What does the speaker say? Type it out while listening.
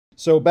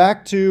So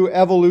back to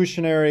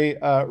evolutionary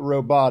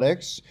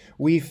robotics.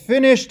 We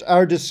finished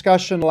our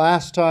discussion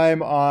last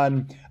time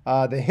on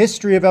the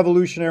history of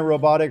evolutionary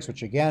robotics,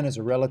 which again is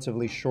a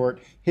relatively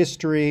short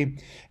history.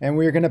 And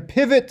we're going to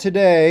pivot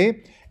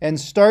today and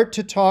start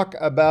to talk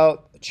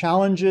about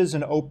challenges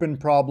and open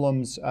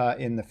problems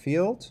in the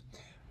field.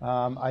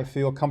 I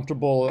feel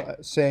comfortable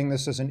saying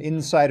this as an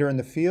insider in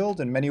the field.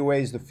 In many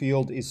ways, the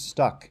field is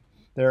stuck.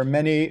 There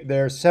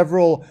are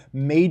several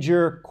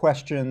major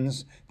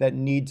questions that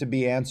need to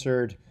be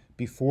answered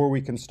before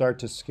we can start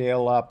to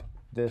scale up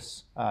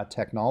this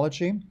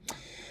technology.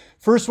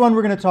 First one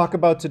we're going to talk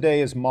about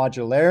today is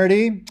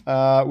modularity.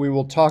 We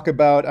will talk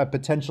about a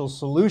potential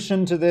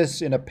solution to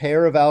this in a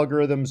pair of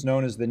algorithms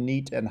known as the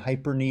neat and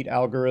hyperneat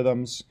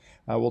algorithms.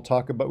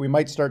 We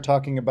might start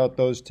talking about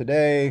those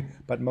today,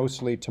 but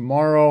mostly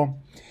tomorrow.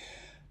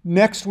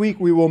 Next week,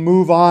 we will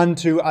move on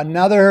to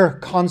another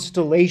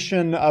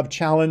constellation of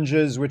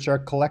challenges which are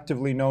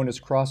collectively known as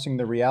crossing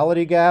the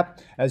reality gap.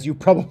 As you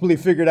probably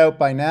figured out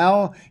by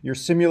now, your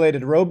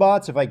simulated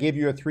robots, if I gave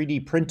you a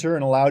 3D printer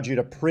and allowed you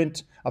to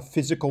print a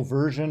physical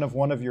version of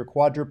one of your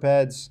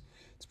quadrupeds,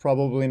 it's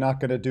probably not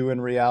going to do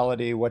in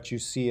reality what you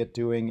see it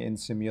doing in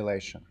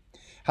simulation.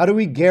 How do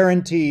we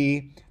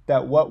guarantee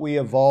that what we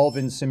evolve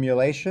in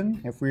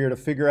simulation, if we were to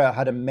figure out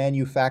how to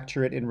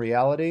manufacture it in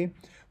reality,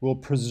 will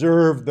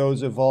preserve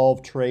those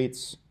evolved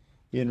traits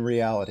in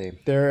reality?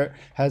 There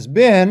has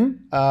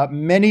been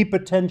many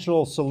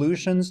potential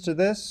solutions to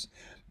this,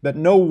 but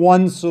no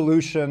one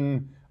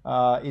solution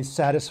is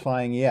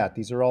satisfying yet.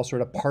 These are all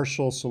sort of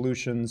partial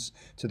solutions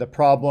to the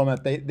problem.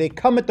 They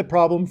come at the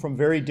problem from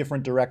very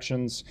different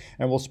directions,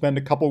 and we'll spend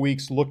a couple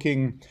weeks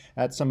looking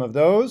at some of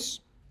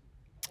those.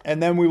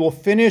 And then we will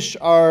finish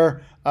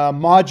our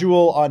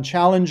module on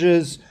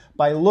challenges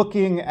by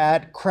looking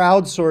at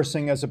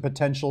crowdsourcing as a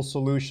potential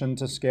solution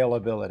to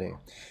scalability.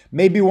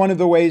 Maybe one of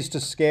the ways to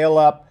scale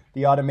up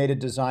the automated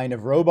design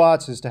of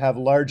robots is to have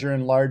larger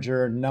and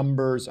larger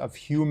numbers of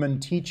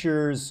human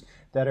teachers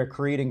that are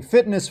creating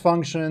fitness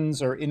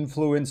functions or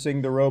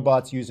influencing the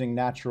robots using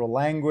natural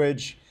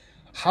language.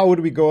 How would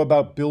we go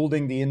about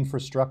building the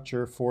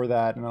infrastructure for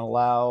that and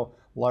allow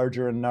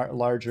larger and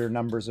larger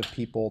numbers of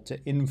people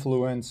to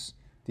influence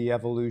the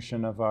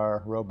evolution of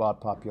our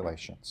robot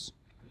populations?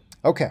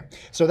 Okay,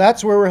 so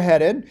that's where we're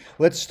headed.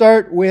 Let's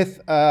start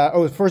with,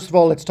 first of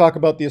all, let's talk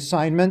about the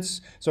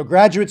assignments. So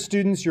graduate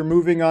students, you're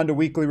moving on to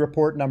weekly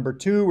report number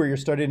 2, where you're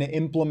starting to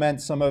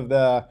implement some of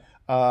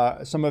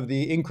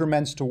the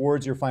increments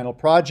towards your final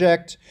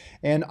project.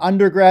 And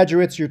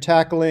undergraduates, you're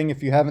tackling,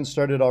 if you haven't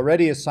started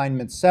already,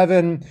 assignment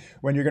 7,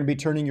 when you're going to be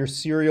turning your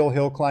serial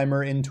hill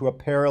climber into a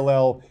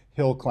parallel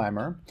hill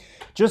climber.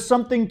 Just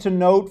something to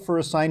note for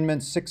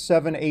assignments 6,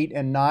 7, 8,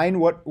 and 9.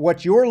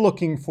 What you're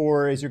looking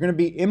for is you're going to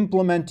be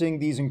implementing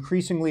these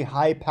increasingly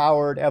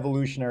high-powered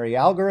evolutionary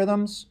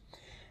algorithms.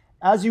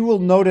 As you will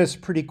notice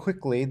pretty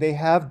quickly, they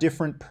have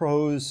different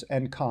pros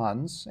and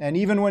cons. And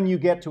even when you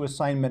get to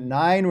assignment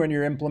 9, when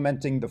you're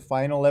implementing the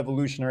final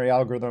evolutionary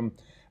algorithm,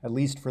 at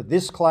least for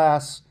this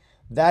class,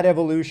 that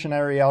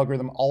evolutionary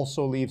algorithm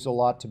also leaves a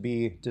lot to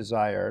be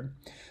desired.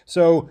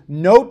 So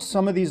note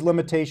some of these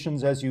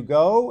limitations as you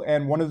go,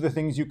 and one of the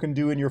things you can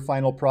do in your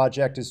final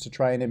project is to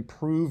try and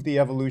improve the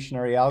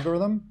evolutionary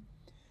algorithm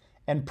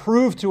and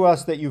prove to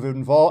us that you've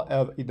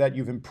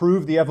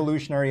improved the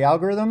evolutionary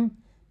algorithm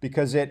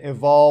because it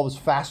evolves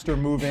faster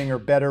moving or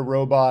better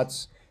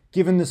robots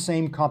given the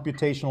same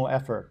computational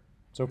effort.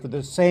 So for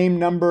the same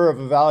number of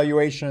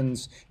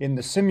evaluations in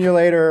the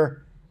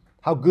simulator,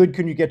 how good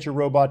can you get your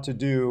robot to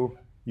do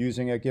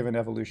using a given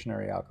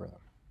evolutionary algorithm?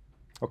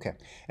 Okay,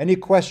 any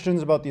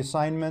questions about the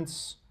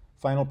assignments,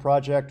 final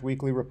project,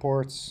 weekly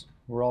reports?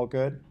 We're all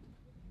good?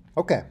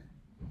 Okay,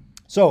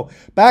 so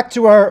back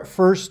to our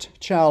first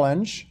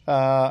challenge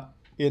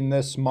in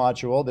this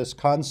module, this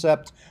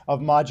concept of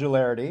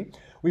modularity.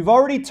 We've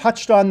already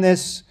touched on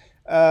this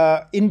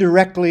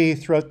indirectly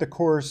throughout the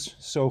course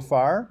so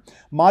far.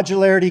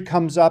 Modularity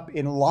comes up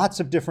in lots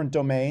of different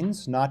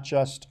domains, not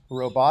just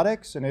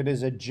robotics, and it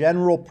is a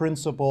general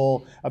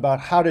principle about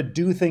how to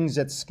do things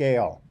at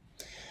scale.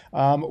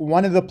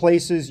 One of the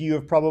places you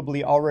have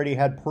probably already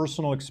had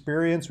personal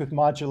experience with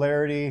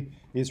modularity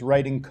is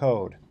writing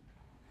code.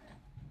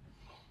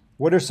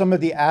 What are some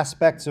of the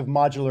aspects of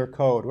modular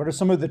code? What are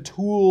some of the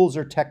tools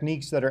or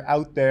techniques that are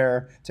out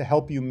there to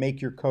help you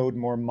make your code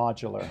more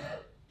modular?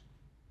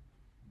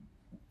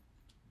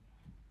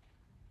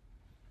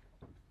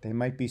 They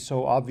might be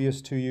so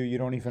obvious to you, you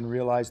don't even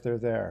realize they're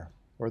there,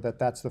 or that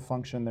that's the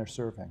function they're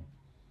serving.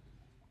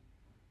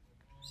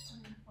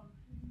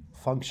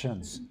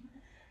 Functions.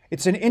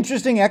 It's an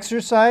interesting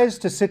exercise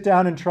to sit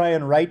down and try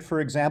and write,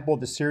 for example,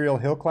 the serial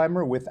hill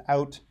climber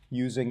without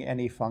using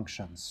any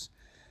functions.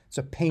 It's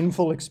a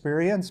painful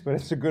experience, but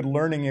it's a good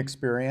learning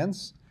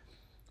experience.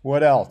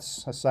 What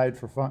else aside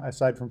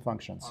from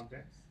functions?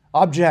 Objects.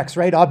 Objects,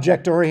 right?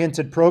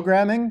 Object-oriented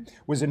programming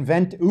was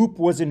invented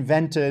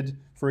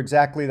for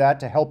exactly that,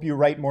 to help you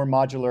write more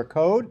modular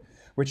code,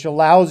 which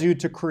allows you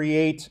to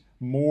create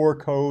more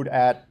code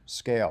at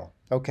scale.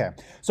 Okay,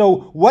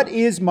 so what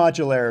is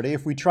modularity?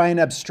 If we try and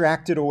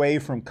abstract it away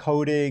from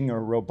coding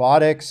or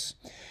robotics,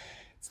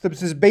 it's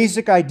this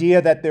basic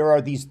idea that there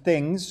are these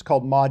things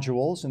called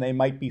modules, and they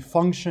might be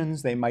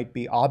functions, they might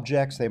be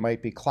objects, they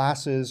might be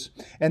classes,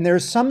 and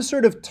there's some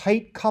sort of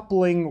tight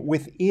coupling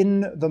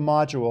within the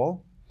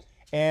module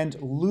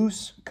and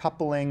loose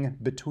coupling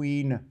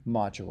between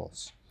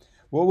modules.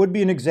 What would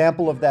be an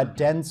example of that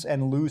dense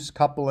and loose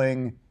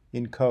coupling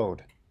in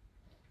code?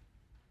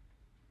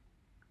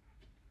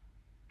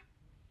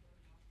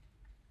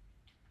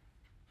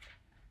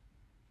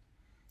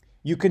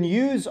 You can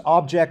use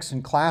objects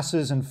and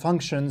classes and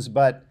functions,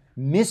 but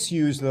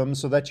misuse them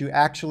so that you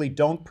actually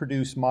don't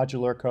produce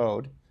modular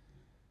code.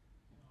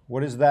 What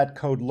does that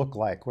code look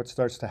like? What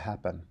starts to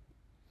happen?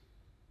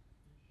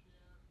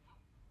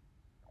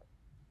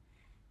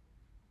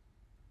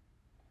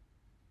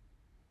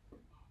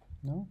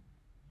 No?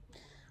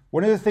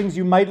 One of the things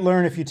you might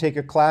learn if you take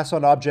a class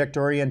on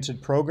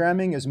object-oriented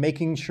programming is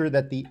making sure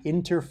that the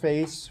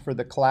interface for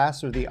the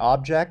class or the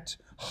object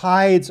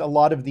hides a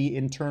lot of the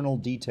internal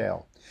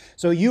detail.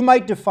 So you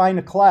might define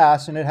a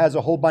class and it has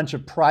a whole bunch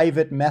of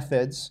private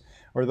methods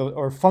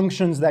or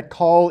functions that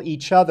call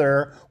each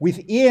other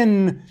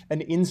within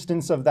an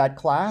instance of that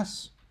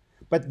class,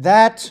 but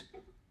that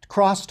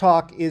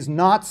crosstalk is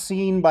not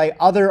seen by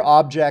other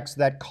objects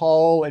that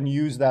call and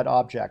use that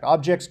object.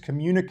 Objects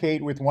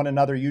communicate with one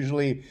another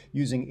usually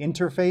using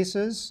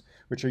interfaces,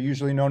 which are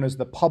usually known as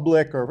the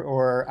public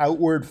or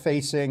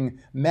outward-facing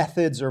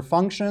methods or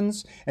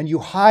functions, and you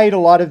hide a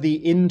lot of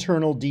the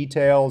internal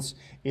details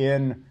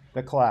in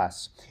the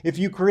class. If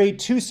you create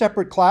two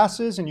separate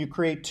classes and you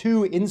create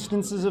two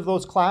instances of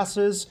those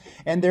classes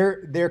and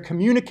they're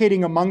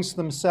communicating amongst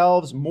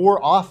themselves more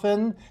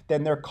often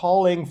than they're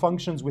calling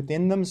functions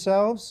within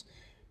themselves,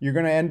 you're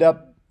going to end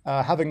up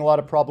having a lot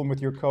of problem with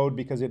your code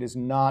because it is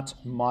not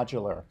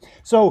modular.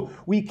 So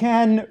we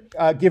can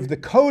give the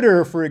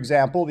coder, for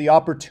example, the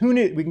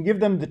opportunity, we can give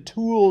them the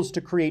tools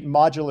to create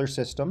modular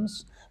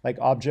systems like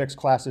objects,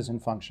 classes,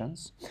 and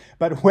functions.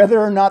 But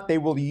whether or not they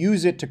will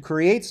use it to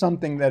create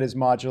something that is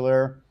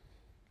modular,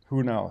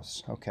 who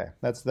knows? Okay,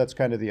 that's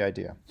kind of the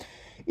idea.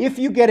 If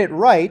you get it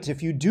right,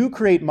 if you do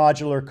create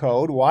modular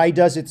code, why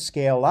does it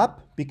scale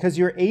up? Because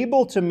you're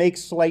able to make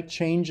slight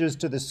changes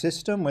to the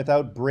system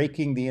without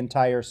breaking the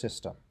entire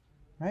system.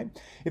 Right?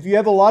 If you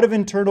have a lot of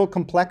internal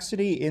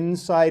complexity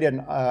inside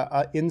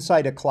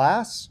a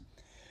class,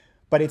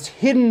 but it's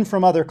hidden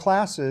from other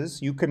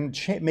classes, you can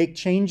make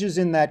changes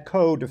in that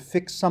code to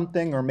fix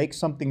something or make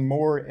something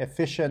more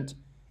efficient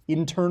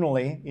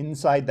internally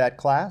inside that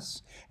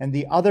class, and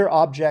the other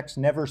objects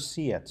never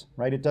see it,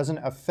 right? It doesn't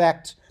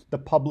affect the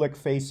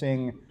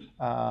public-facing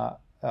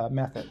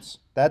methods.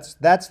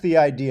 That's the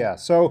idea.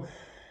 So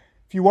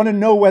if you want to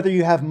know whether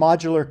you have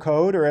modular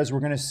code, or as we're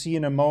going to see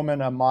in a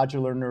moment, a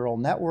modular neural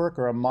network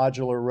or a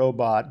modular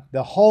robot,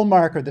 the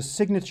hallmark or the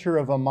signature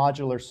of a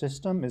modular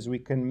system is we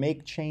can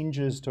make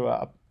changes to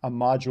a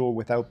module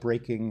without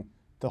breaking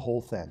the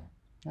whole thing,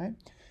 right?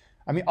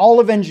 I mean, all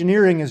of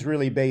engineering is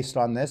really based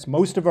on this.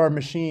 Most of our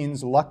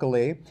machines,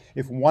 luckily,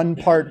 if one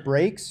part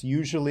breaks,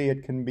 usually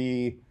it can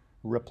be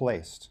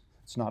replaced.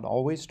 It's not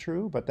always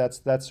true, but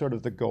that's sort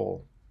of the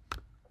goal.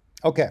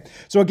 Okay,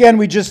 so again,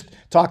 we just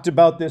talked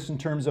about this in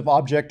terms of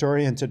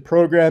object-oriented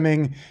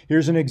programming.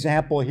 Here's an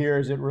example here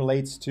as it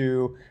relates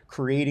to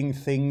creating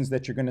things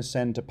that you're going to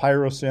send to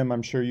PyroSim.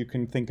 I'm sure you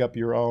can think up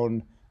your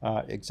own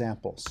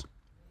examples.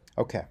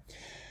 Okay.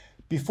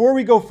 Before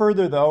we go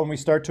further, though, and we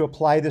start to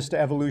apply this to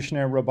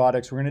evolutionary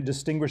robotics, we're going to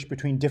distinguish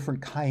between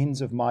different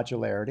kinds of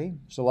modularity.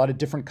 There's a lot of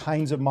different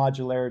kinds of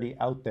modularity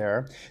out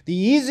there. The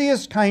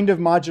easiest kind of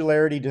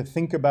modularity to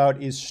think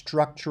about is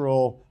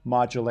structural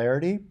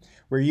modularity,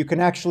 where you can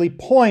actually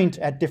point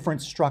at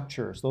different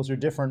structures. Those are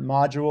different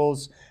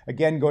modules.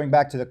 Again, going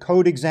back to the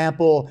code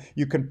example,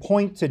 you can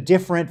point to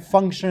different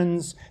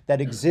functions that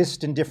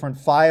exist in different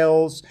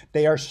files.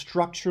 They are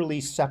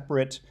structurally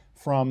separate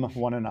from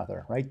one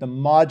another, right? The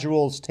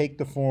modules take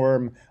the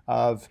form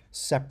of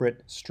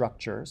separate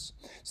structures.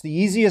 It's the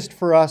easiest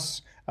for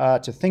us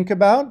to think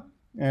about,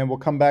 and we'll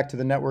come back to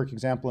the network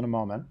example in a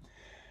moment.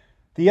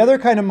 The other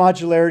kind of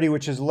modularity,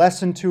 which is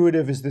less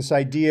intuitive, is this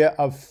idea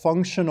of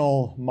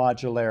functional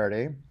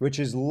modularity, which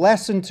is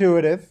less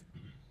intuitive,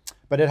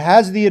 but it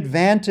has the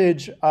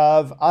advantage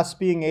of us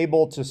being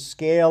able to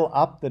scale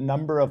up the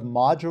number of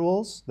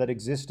modules that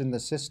exist in the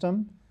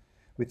system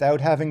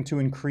without having to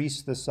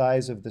increase the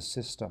size of the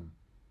system.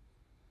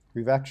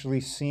 We've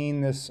actually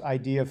seen this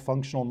idea of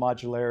functional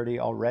modularity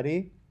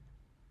already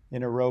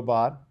in a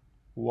robot.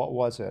 What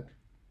was it?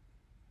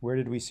 Where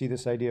did we see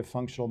this idea of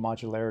functional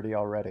modularity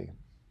already?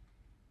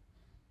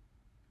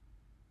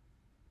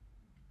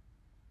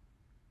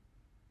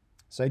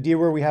 This idea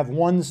where we have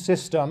one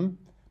system,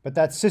 but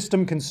that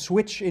system can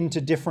switch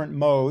into different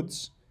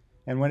modes,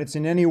 and when it's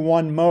in any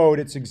one mode,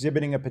 it's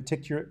exhibiting a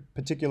particular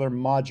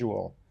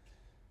module.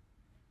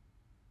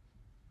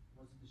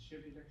 Was it the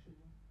shape detection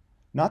one?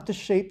 Not the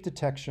shape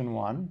detection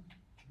one.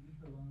 This is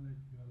the one like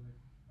you're doing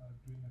a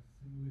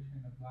simulation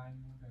in a blind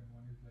mode, and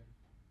one is like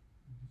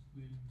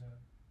displaying the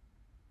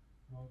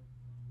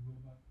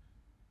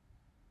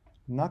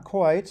Not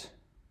quite.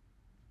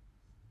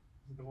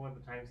 The one with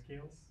the time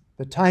scales?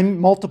 The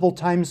multiple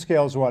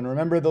timescales one.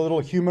 Remember the little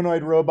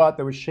humanoid robot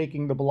that was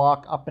shaking the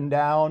block up and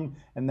down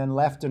and then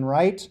left and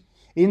right?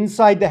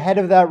 Inside the head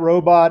of that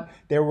robot,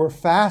 there were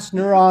fast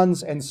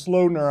neurons and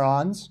slow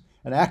neurons.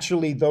 And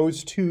actually,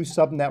 those two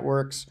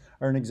subnetworks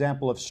are an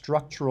example of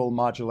structural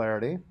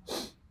modularity.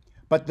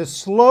 But the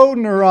slow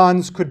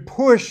neurons could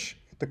push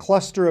the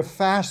cluster of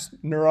fast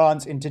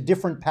neurons into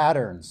different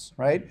patterns,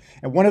 right?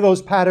 And one of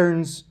those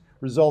patterns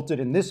resulted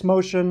in this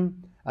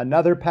motion,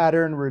 another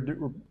pattern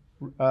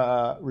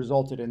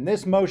resulted in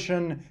this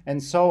motion,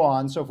 and so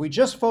on. So if we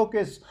just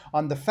focus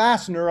on the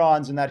fast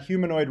neurons in that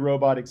humanoid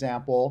robot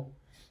example,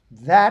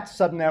 that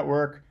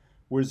subnetwork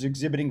was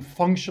exhibiting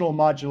functional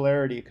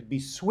modularity. It could be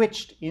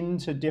switched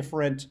into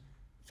different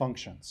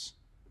functions.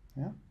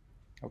 Yeah?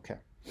 Okay.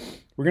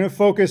 We're going to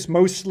focus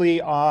mostly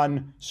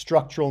on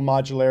structural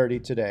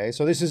modularity today.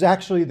 So this is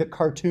actually the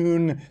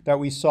cartoon that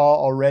we saw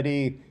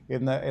already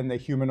in the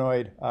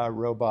humanoid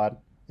robot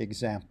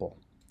example.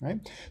 Right?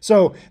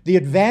 So the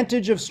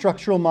advantage of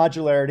structural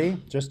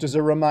modularity, just as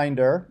a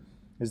reminder,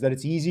 is that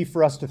it's easy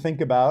for us to think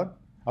about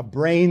a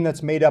brain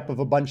that's made up of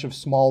a bunch of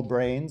small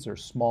brains or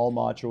small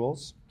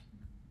modules.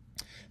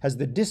 Has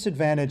the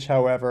disadvantage,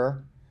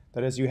 however,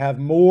 that as you have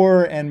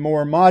more and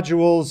more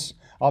modules,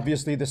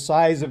 obviously the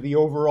size of the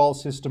overall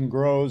system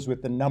grows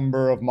with the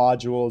number of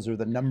modules or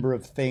the number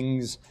of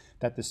things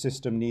that the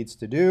system needs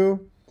to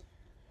do.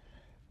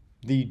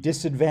 The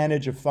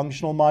disadvantage of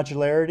functional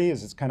modularity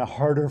is it's kind of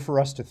harder for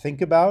us to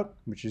think about,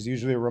 which is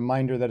usually a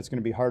reminder that it's going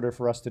to be harder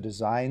for us to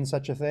design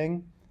such a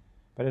thing.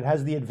 But it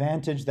has the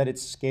advantage that it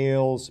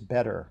scales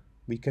better.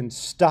 We can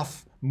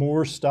stuff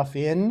more stuff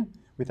in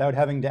without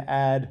having to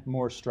add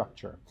more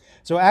structure.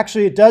 So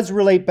actually it does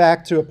relate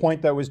back to a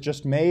point that was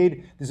just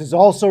made. This is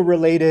also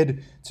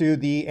related to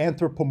the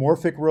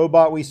anthropomorphic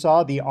robot we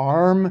saw, the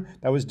arm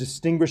that was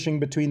distinguishing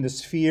between the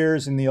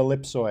spheres and the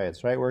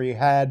ellipsoids, right? Where you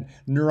had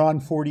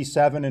neuron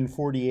 47 and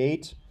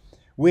 48,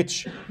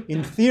 which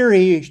in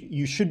theory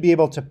you should be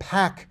able to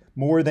pack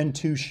more than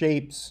two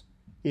shapes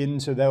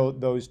into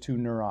those two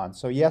neurons.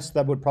 So yes,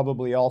 that would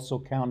probably also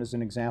count as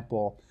an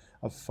example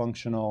of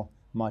functional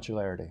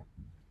modularity.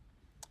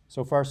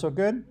 So far, so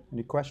good?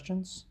 Any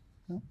questions?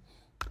 No?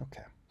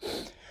 Okay.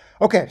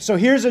 Okay, so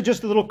here's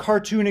just a little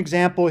cartoon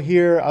example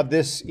here of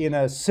this in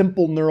a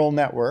simple neural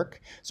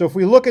network. So if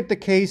we look at the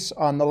case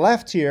on the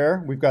left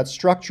here, we've got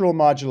structural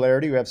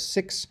modularity. We have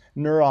 6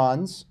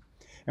 neurons,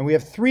 and we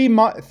have three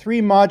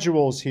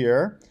modules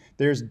here.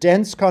 There's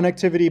dense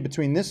connectivity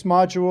between this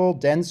module,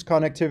 dense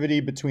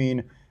connectivity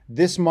between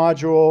this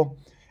module,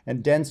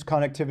 and dense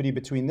connectivity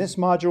between this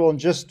module, and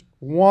just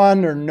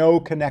one or no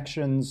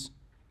connections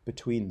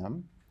between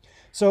them.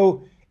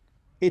 So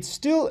it's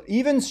still,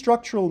 even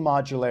structural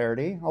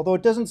modularity, although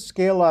it doesn't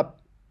scale up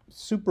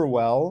super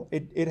well,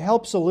 it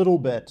helps a little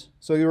bit.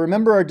 So you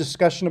remember our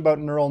discussion about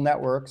neural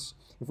networks.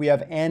 If we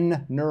have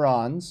n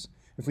neurons,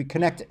 if we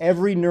connect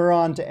every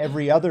neuron to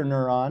every other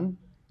neuron,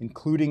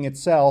 including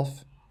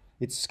itself,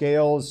 it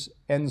scales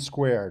n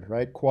squared,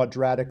 right,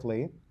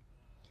 quadratically.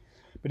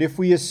 But if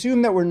we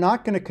assume that we're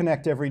not going to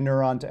connect every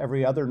neuron to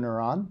every other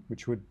neuron,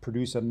 which would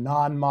produce a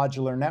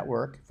non-modular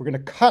network, if we're going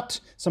to cut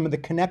some of the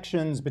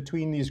connections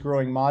between these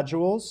growing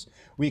modules,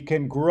 we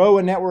can grow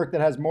a network that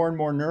has more and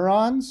more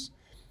neurons,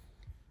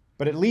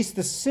 but at least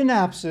the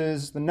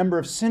synapses, the number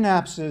of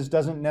synapses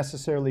doesn't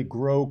necessarily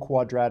grow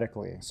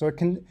quadratically. So it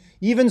can,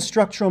 even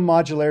structural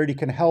modularity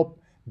can help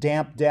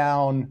damp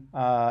down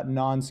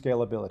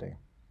non-scalability.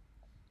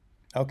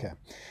 Okay.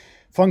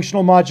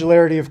 Functional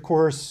modularity, of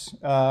course,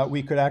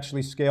 we could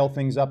actually scale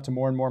things up to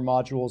more and more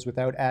modules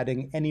without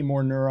adding any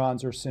more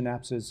neurons or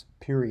synapses,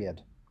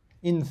 period.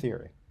 In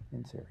theory.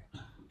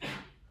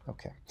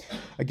 Okay.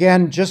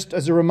 Again, just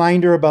as a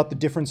reminder about the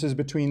differences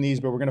between these,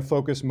 but we're going to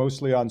focus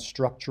mostly on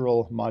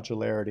structural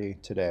modularity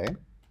today.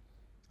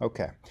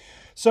 Okay.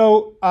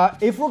 So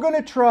if we're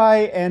going to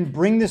try and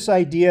bring this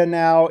idea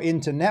now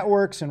into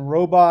networks and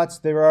robots,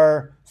 there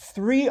are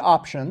 3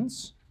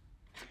 options.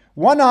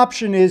 One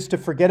option is to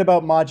forget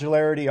about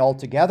modularity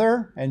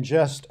altogether and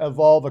just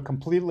evolve a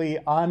completely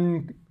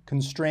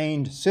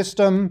unconstrained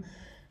system.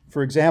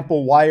 For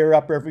example, wire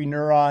up every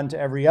neuron to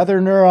every other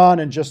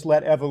neuron and just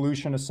let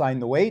evolution assign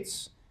the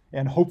weights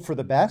and hope for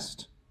the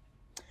best.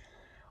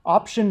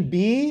 Option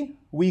B,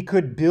 we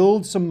could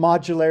build some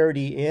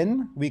modularity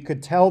in. We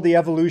could tell the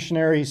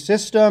evolutionary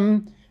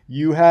system,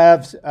 you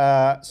have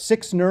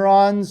 6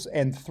 neurons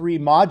and 3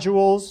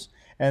 modules,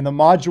 and the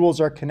modules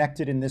are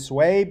connected in this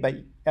way, but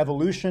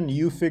evolution,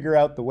 you figure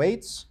out the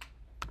weights.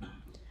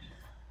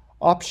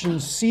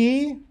 Option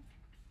C,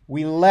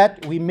 we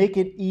make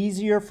it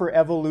easier for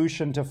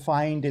evolution to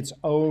find its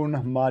own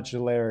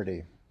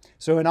modularity.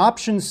 So in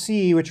option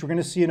C, which we're going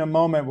to see in a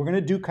moment, we're going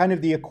to do kind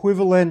of the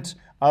equivalent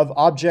of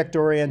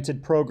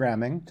object-oriented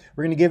programming.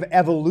 We're going to give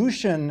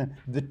evolution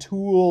the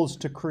tools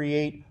to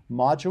create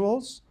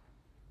modules,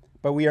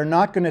 but we are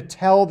not going to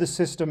tell the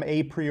system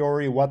a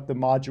priori what the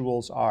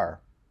modules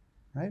are,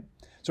 right?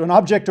 So in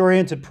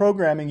object-oriented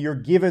programming, you're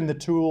given the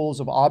tools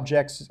of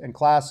objects and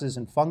classes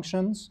and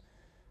functions,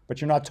 but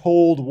you're not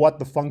told what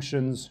the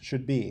functions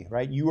should be,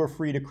 right? You are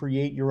free to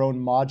create your own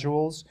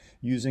modules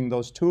using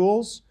those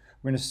tools.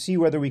 We're going to see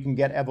whether we can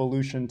get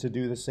evolution to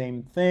do the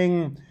same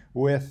thing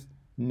with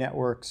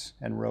networks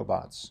and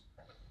robots.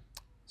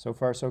 So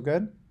far, so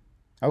good?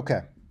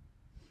 Okay.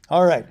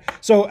 All right.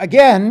 So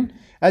again,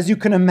 as you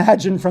can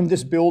imagine from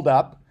this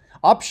build-up,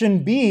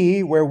 option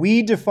B, where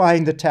we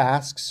define the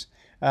tasks,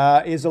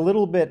 is a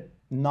little bit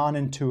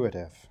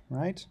non-intuitive,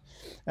 right?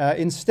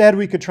 Instead,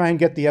 we could try and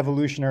get the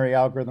evolutionary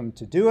algorithm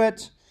to do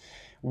it.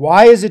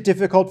 Why is it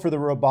difficult for the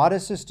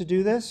roboticist to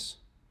do this?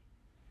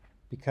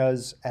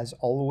 Because, as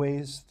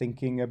always,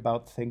 thinking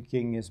about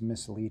thinking is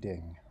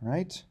misleading,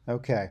 right?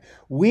 Okay.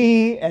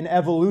 We and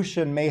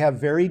evolution may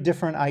have very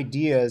different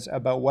ideas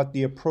about what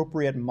the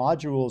appropriate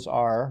modules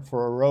are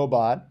for a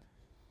robot,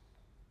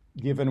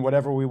 given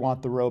whatever we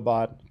want the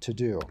robot to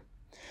do.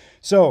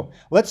 So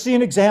let's see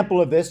an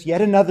example of this,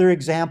 yet another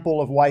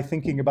example of why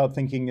thinking about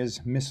thinking is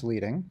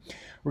misleading.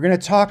 We're going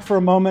to talk for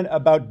a moment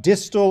about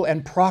distal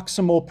and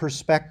proximal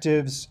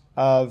perspectives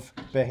of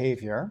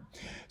behavior.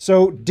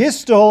 So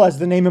distal, as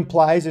the name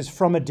implies, is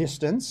from a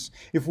distance.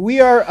 If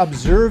we are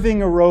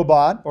observing a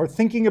robot or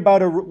thinking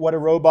about what a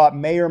robot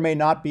may or may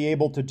not be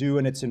able to do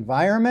in its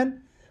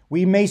environment,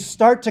 we may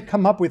start to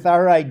come up with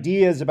our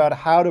ideas about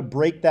how to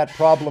break that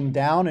problem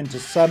down into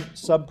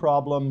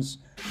sub-problems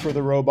for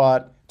the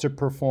robot to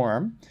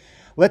perform.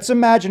 Let's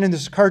imagine in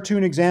this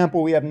cartoon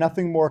example, we have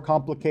nothing more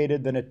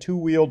complicated than a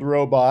two-wheeled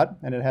robot,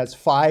 and it has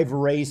 5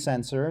 ray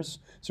sensors.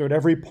 So at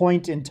every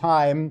point in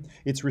time,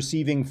 it's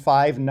receiving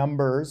 5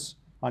 numbers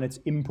on its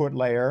input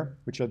layer,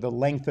 which are the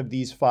length of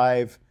these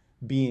 5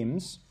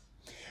 beams.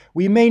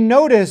 We may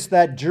notice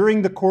that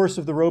during the course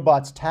of the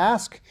robot's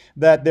task,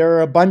 that there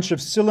are a bunch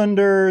of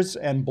cylinders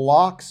and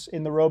blocks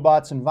in the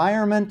robot's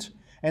environment.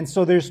 And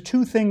so there's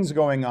 2 things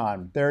going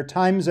on. There are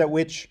times at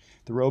which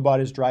the robot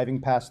is driving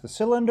past the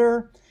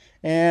cylinder,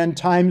 and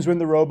times when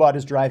the robot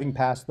is driving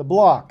past the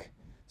block.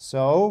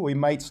 So we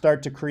might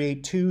start to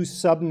create 2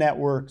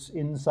 subnetworks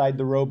inside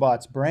the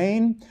robot's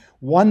brain,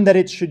 one that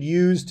it should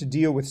use to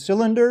deal with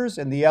cylinders,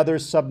 and the other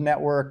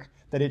subnetwork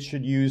that it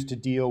should use to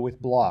deal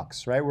with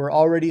blocks, right? We're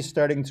already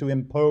starting to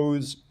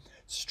impose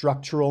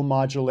structural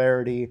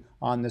modularity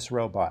on this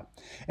robot.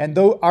 And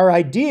though our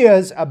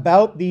ideas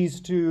about these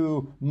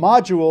 2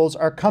 modules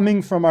are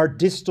coming from our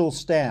distal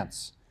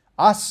stance,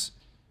 us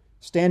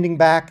standing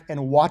back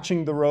and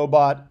watching the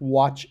robot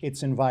watch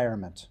its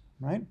environment,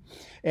 right?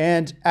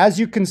 And as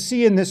you can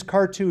see in this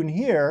cartoon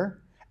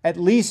here, at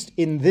least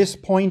in this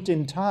point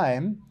in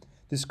time,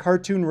 this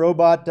cartoon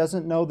robot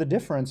doesn't know the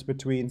difference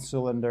between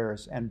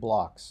cylinders and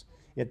blocks.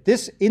 At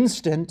this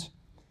instant,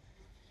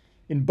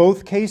 in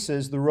both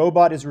cases, the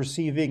robot is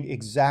receiving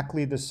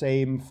exactly the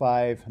same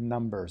 5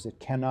 numbers. It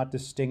cannot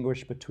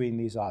distinguish between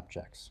these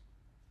objects.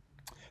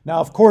 Now,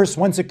 of course,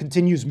 once it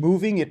continues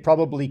moving, it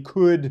probably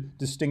could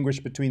distinguish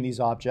between these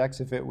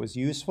objects if it was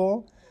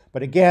useful.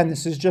 But again,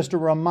 this is just a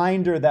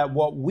reminder that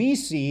what we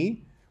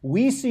see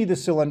the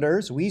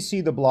cylinders, we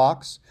see the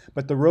blocks,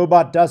 but the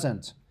robot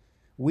doesn't.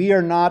 We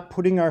are not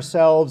putting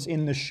ourselves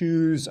in the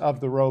shoes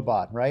of the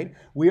robot, right?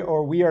 We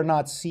are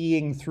not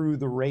seeing through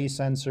the ray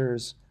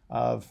sensors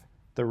of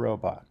the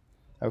robot.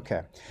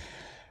 Okay.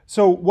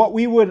 So what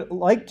we would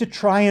like to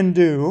try and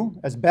do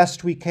as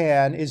best we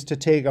can is to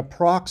take a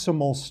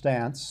proximal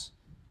stance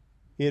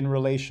in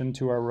relation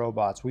to our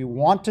robots. We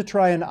want to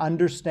try and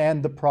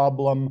understand the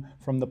problem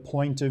from the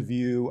point of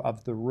view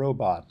of the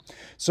robot.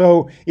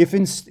 So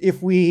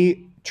if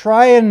we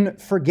try and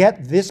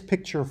forget this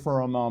picture for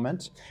a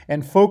moment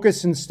and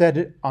focus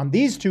instead on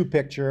these 2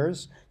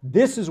 pictures,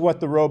 this is what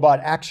the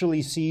robot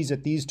actually sees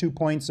at these 2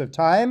 points of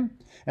time.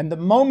 And the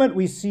moment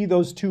we see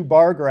those 2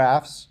 bar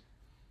graphs,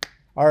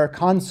 our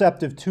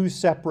concept of 2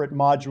 separate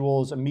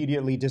modules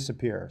immediately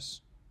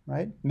disappears,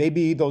 right?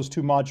 Maybe those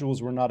 2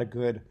 modules were not a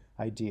good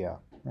idea,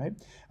 right?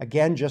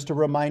 Again, just a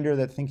reminder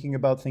that thinking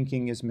about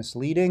thinking is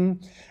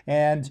misleading,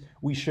 and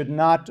we should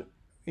not,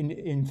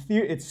 in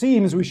theory, it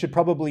seems we should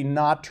probably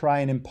not try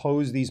and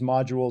impose these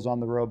modules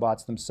on the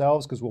robots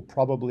themselves, because we'll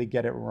probably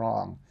get it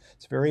wrong.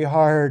 It's very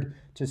hard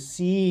to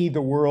see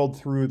the world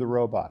through the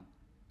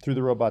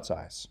robot's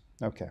eyes.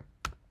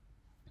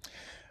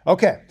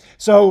 Okay,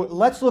 so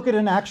let's look at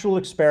an actual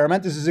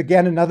experiment. This is,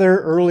 again, another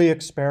early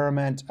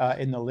experiment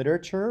in the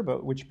literature,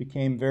 but which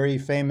became very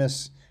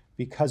famous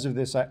because of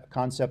this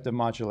concept of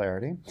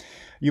modularity.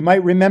 You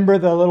might remember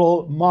the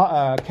little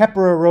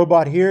Kepler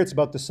robot here. It's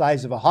about the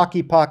size of a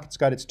hockey puck. It's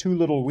got its 2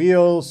 little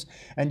wheels,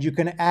 and you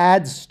can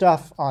add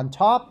stuff on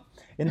top.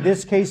 In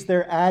this case,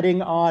 they're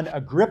adding on a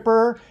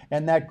gripper,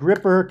 and that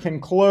gripper can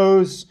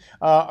close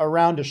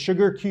around a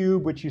sugar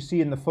cube, which you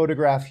see in the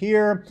photograph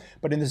here.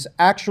 But in this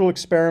actual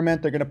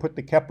experiment, they're going to put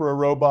the Kepler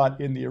robot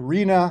in the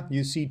arena,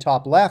 you see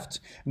top left,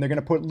 and they're going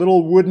to put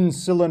little wooden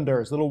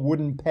cylinders, little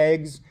wooden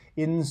pegs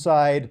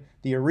inside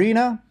the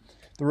arena.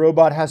 The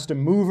robot has to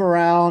move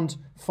around,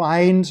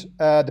 find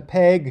the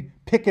peg,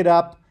 pick it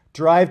up,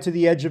 drive to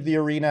the edge of the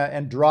arena,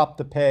 and drop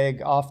the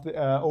peg off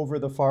over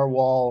the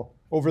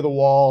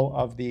wall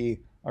of the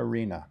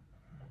arena,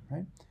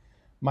 right?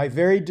 my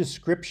very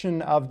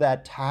description of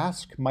that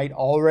task might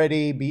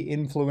already be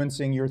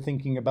influencing your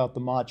thinking about the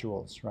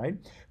modules, right?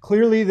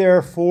 Clearly, there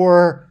are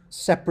 4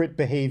 separate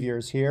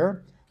behaviors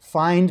here.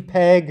 Find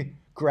peg,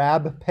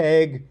 grab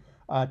peg,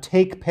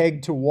 take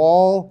peg to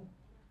wall,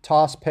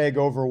 toss peg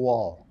over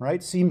wall,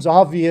 right? Seems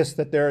obvious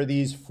that there are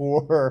these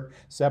 4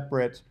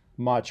 separate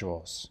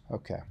modules.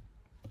 Okay.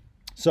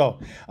 So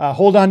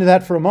hold on to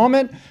that for a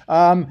moment.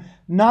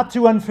 Not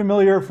too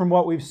unfamiliar from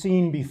what we've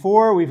seen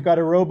before. We've got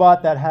a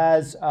robot that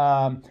has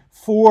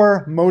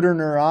 4 motor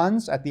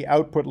neurons at the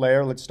output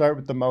layer. Let's start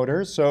with the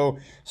motors. So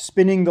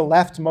spinning the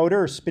left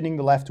motor, or spinning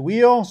the left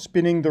wheel,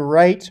 spinning the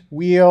right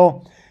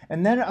wheel,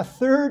 and then a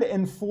 3rd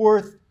and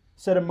 4th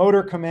set of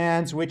motor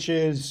commands, which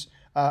is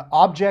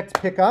object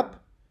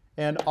pickup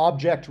and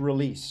object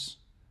release.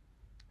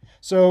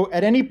 So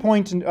at any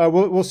point,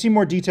 we'll see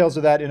more details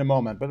of that in a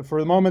moment. But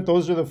for the moment,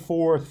 those are the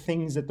 4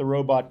 things that the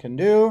robot can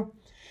do.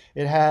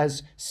 It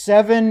has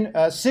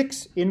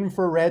 6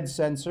 infrared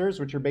sensors,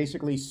 which are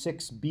basically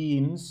 6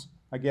 beams.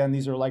 Again,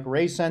 these are like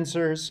ray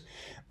sensors.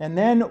 And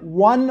then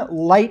 1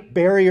 light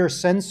barrier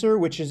sensor,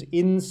 which is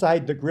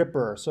inside the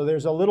gripper. So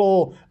there's a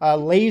little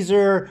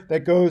laser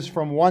that goes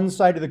from one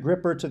side of the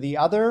gripper to the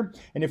other.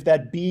 And if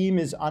that beam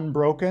is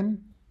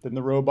unbroken, then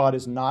the robot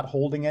is not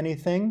holding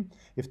anything.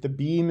 If the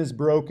beam is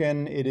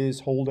broken, it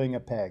is holding a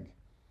peg.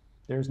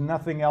 There's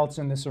nothing else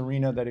in this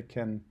arena that it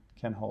can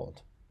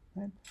hold.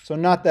 Right? So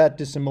not that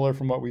dissimilar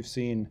from what we've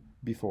seen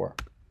before.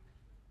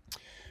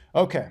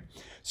 Okay,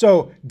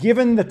 so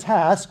given the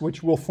task,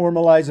 which we'll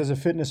formalize as a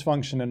fitness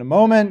function in a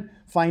moment,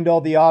 find all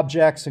the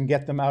objects and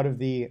get them out of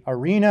the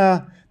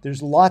arena,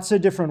 there's lots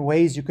of different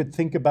ways you could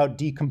think about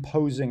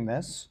decomposing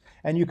this.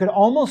 And you could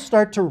almost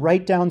start to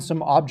write down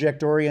some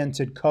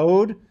object-oriented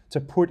code to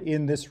put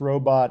in this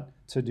robot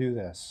to do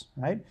this,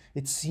 right?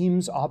 It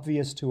seems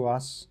obvious to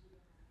us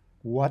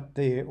what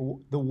the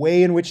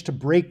way in which to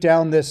break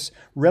down this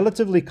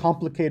relatively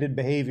complicated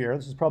behavior.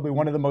 This is probably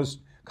one of the most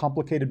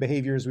complicated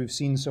behaviors we've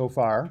seen so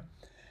far.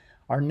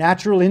 Our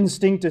natural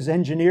instinct as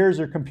engineers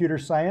or computer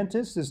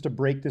scientists is to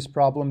break this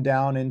problem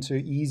down into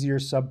easier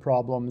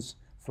subproblems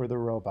for the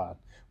robot.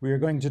 We are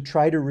going to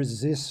try to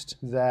resist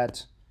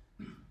that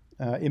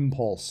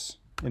impulse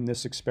in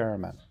this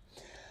experiment.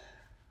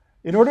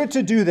 In order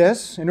to do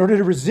this, in order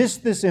to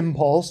resist this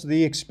impulse,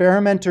 the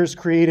experimenters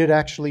created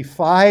actually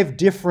 5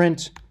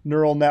 different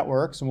neural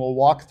networks, and we'll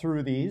walk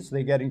through these.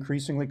 They get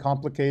increasingly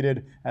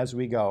complicated as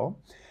we go.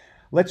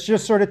 Let's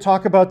just sort of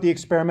talk about the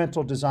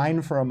experimental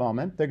design for a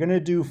moment. They're going to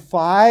do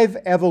 5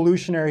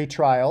 evolutionary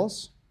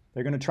trials.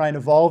 They're going to try and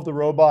evolve the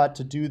robot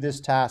to do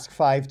this task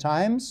 5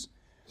 times.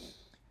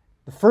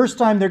 The first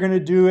time they're going to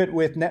do it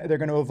with, they're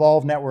going to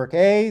evolve network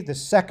A. The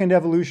second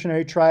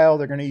evolutionary trial,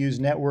 they're going to use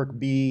network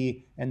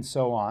B, and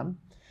so on.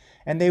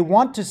 And they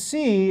want to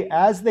see,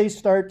 as they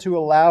start to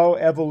allow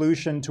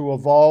evolution to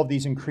evolve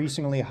these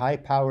increasingly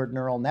high-powered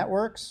neural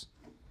networks,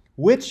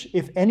 which,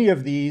 if any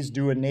of these,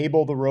 do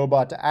enable the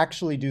robot to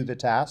actually do the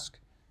task,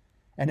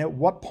 and at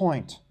what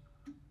point.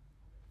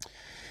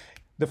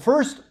 The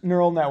first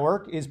neural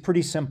network is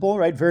pretty simple,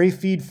 right? Very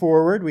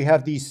feed-forward. We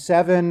have these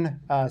 7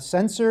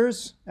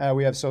 sensors.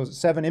 We have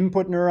 7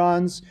 input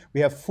neurons.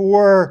 We have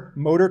 4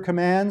 motor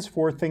commands,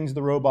 4 things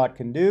the robot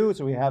can do.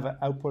 So we have an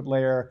output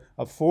layer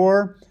of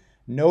 4.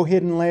 No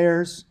hidden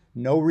layers,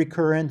 no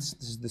recurrence.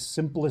 This is the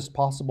simplest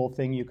possible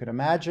thing you could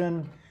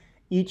imagine.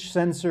 Each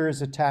sensor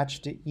is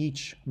attached to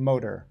each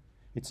motor.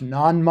 It's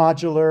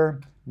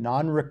non-modular,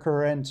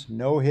 non-recurrent,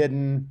 no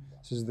hidden.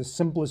 This is the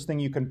simplest thing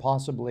you can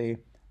possibly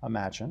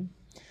imagine.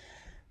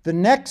 The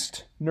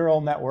next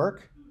neural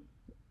network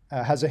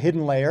has a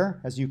hidden layer,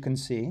 as you can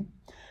see.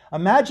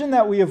 Imagine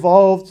that we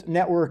evolved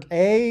network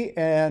A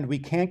and we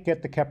can't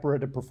get the Kepler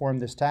to perform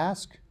this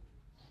task.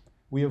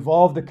 We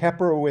evolved the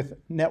Kepler with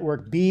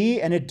network B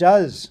and it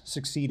does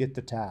succeed at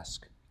the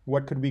task.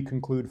 What could we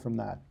conclude from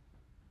that?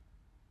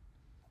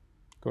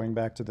 Going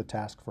back to the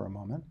task for a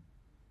moment.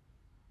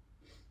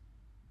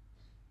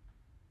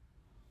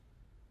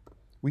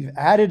 We've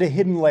added a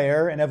hidden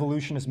layer and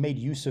evolution has made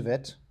use of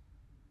it.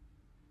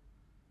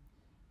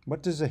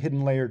 What does a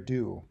hidden layer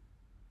do?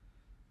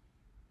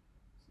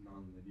 It's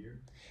nonlinear.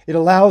 It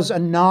allows a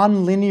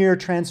nonlinear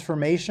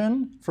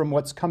transformation from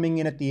what's coming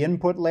in at the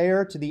input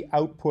layer to the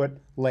output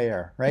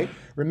layer, right?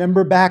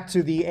 Remember back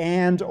to the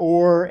AND,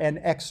 OR, and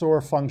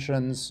XOR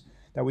functions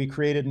that we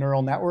created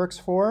neural networks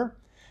for?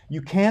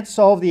 You can't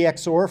solve the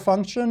XOR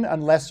function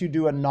unless you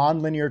do a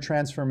nonlinear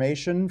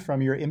transformation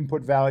from your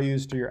input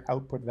values to your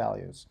output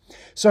values.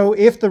 So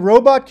if the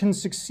robot can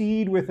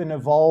succeed with an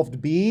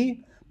evolved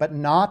B, but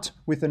not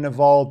with an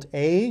evolved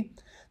A,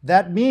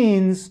 that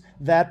means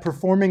that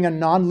performing a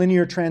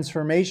nonlinear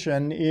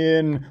transformation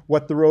in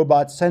what the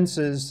robot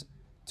senses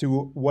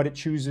to what it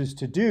chooses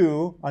to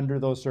do under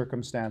those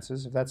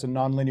circumstances, if that's a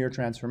nonlinear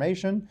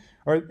transformation,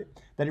 or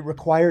that it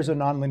requires a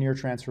nonlinear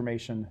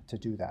transformation to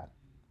do that.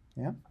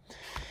 Yeah?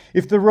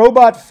 If the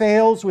robot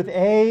fails with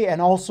A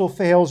and also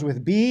fails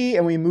with B,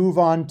 and we move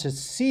on to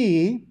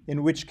C,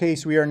 in which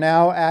case we are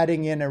now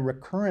adding in a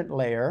recurrent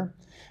layer,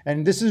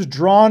 And this is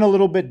drawn a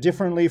little bit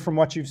differently from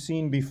what you've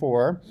seen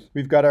before.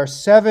 We've got our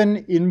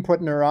 7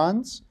 input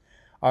neurons,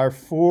 our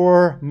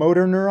 4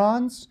 motor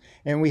neurons,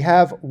 and we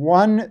have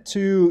 1,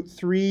 2,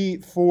 3,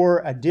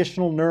 4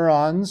 additional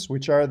neurons,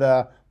 which are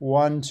the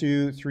 1,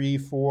 2, 3,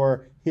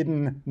 4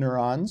 hidden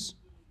neurons.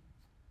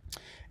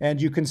 And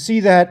you can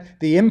see that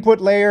the input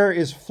layer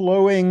is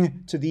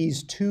flowing to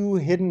these 2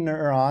 hidden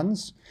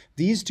neurons.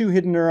 These 2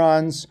 hidden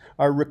neurons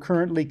are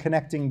recurrently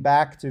connecting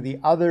back to the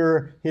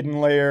other hidden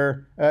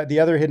layer, the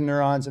other hidden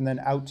neurons, and then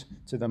out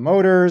to the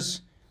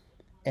motors,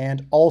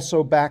 and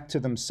also back to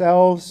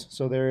themselves.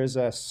 So there is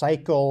a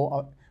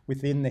cycle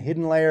within the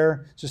hidden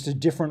layer, just a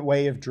different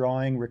way of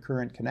drawing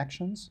recurrent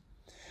connections.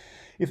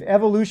 If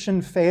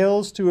evolution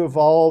fails to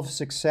evolve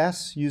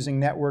success using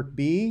network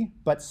B,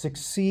 but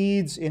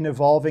succeeds in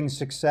evolving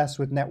success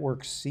with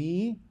network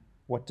C,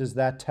 what does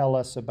that tell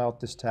us about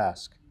this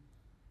task?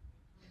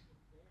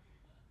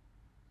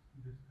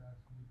 This task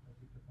needs a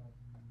bit of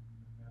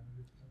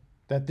memory stuff.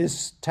 That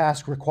this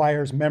task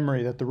requires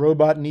memory, that the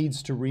robot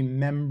needs to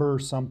remember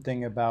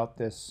something about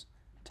this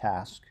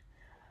task.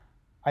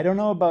 I don't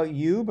know about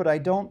you, but I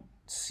don't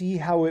see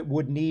how it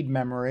would need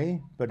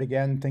memory. But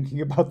again, thinking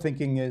about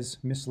thinking is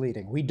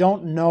misleading. We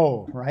don't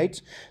know,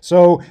 right?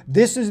 So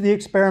this is the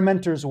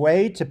experimenter's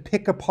way to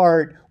pick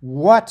apart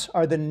what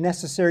are the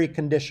necessary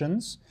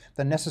conditions,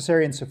 the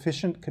necessary and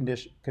sufficient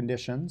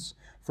conditions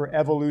for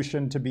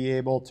evolution to be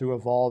able to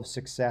evolve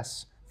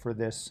success for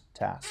this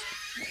task.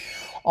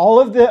 All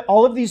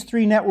of these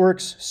 3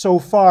 networks so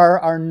far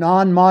are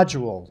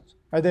non-modular.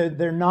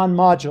 They're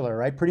non-modular,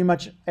 right? Pretty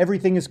much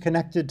everything is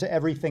connected to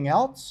everything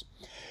else.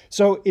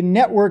 So in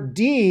network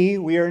D,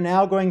 we are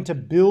now going to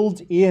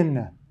build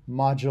in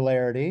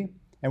modularity,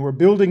 and we're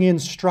building in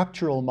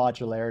structural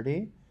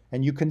modularity,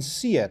 and you can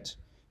see it.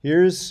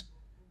 Here's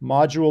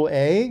module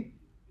A,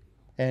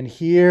 and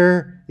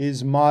here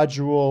is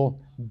module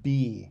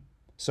B.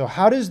 So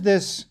how does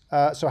this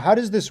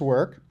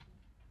work?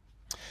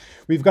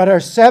 We've got our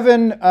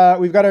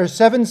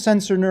 7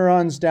 sensor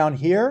neurons down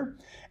here.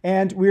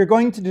 And we're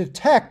going to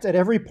detect at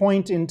every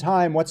point in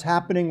time what's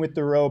happening with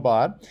the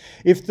robot.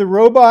 If the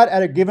robot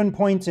at a given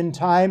point in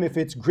time, if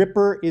its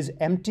gripper is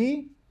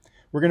empty,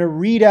 we're going to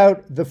read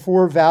out the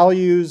 4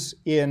 values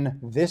in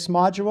this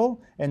module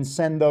and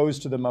send those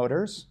to the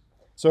motors.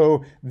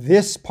 So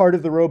this part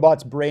of the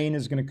robot's brain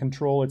is going to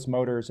control its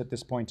motors at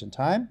this point in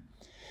time.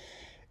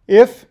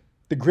 If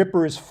the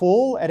gripper is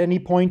full at any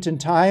point in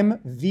time,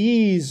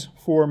 these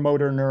 4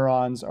 motor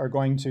neurons are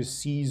going to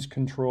seize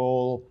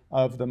control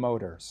of the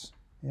motors.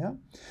 Yeah.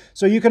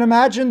 So you can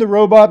imagine the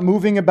robot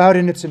moving about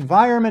in its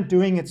environment,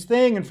 doing its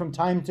thing, and from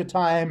time to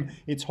time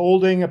it's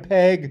holding a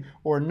peg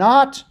or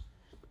not,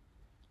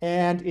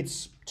 and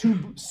its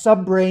 2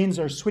 subbrains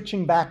are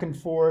switching back and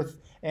forth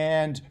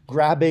and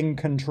grabbing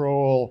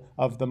control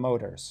of the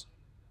motors.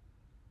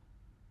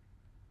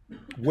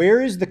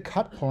 Where is the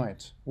cut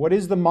point? What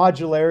is the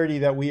modularity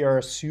that we are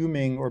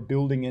assuming or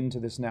building into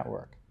this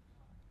network?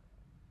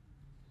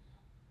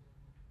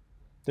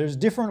 There's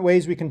different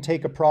ways we can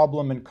take a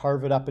problem and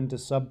carve it up into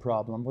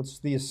subproblem. What's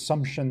the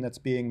assumption that's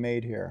being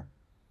made here?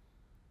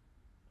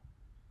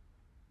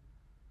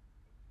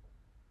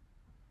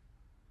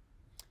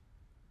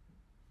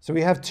 So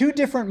we have 2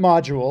 different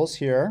modules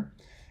here.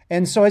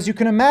 And so as you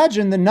can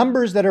imagine, the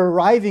numbers that are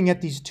arriving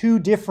at these 2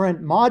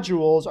 different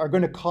modules are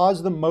going to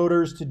cause the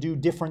motors to do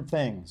different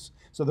things.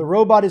 So the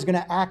robot is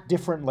going to act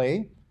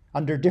differently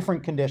under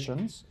different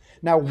conditions.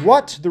 Now,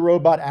 what the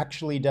robot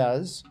actually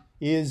does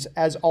is,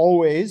 as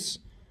always,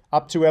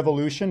 up to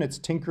evolution, it's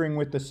tinkering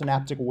with the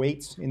synaptic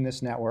weights in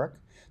this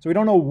network. So we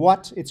don't know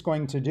what it's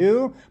going to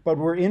do, but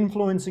we're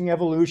influencing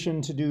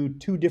evolution to do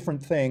 2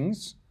 different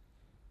things.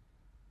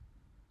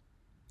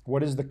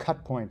 What is the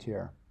cut point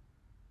here?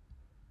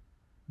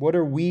 What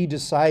are we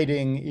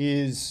deciding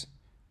is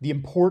the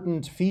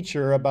important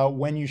feature about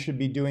when you should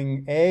be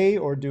doing A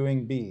or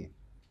doing B?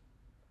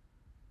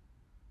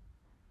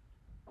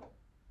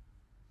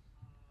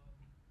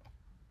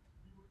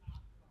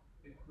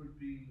 It could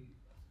be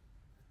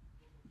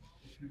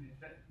if you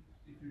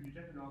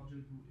detect an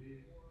object from A,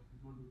 you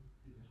want to detect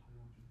an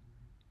object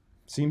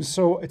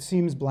from B. It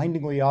seems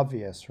blindingly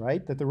obvious,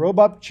 right? That the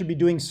robot should be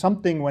doing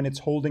something when it's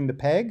holding the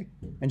peg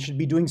and should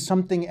be doing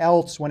something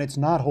else when it's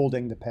not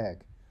holding the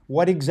peg.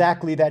 What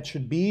exactly that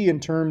should be in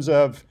terms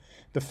of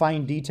the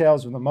fine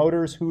details of the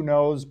motors, who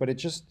knows, but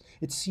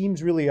it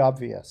seems really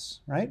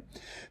obvious, right?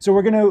 So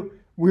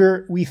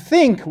we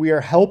think we are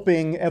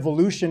helping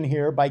evolution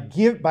here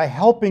by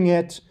helping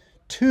it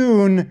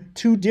tune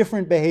 2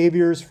 different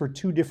behaviors for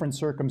 2 different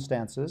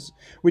circumstances,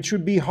 which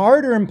would be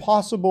hard or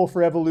impossible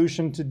for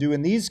evolution to do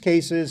in these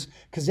cases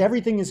because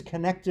everything is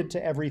connected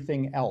to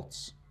everything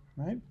else,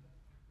 right?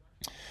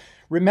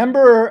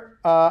 Remember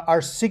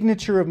our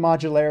signature of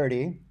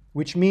modularity,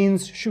 which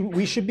means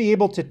we should be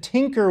able to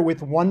tinker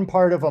with one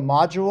part of a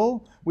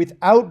module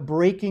without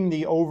breaking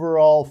the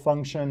overall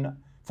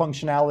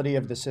functionality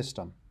of the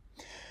system.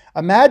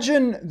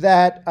 Imagine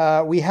that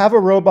we have a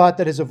robot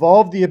that has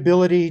evolved the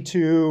ability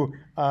to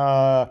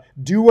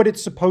do what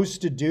it's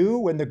supposed to do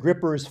when the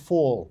gripper is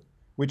full,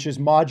 which is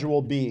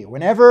module B.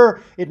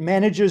 Whenever it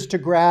manages to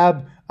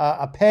grab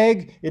a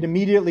peg, it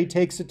immediately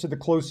takes it to the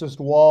closest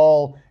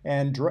wall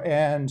and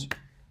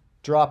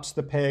drops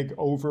the peg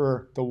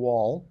over the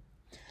wall.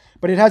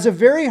 But it has a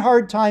very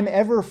hard time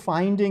ever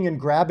finding and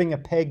grabbing a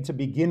peg to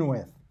begin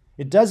with.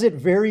 It does it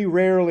very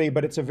rarely,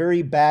 but it's a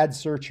very bad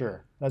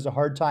searcher. It has a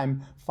hard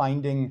time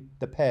finding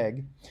the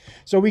peg.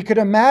 So we could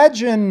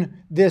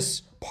imagine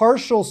this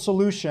partial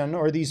solution,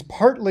 or these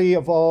partly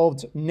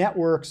evolved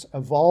networks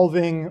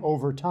evolving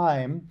over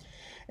time,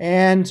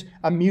 and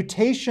a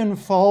mutation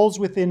falls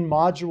within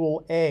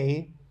module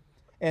A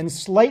and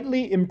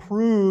slightly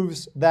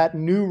improves that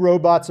new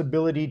robot's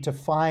ability to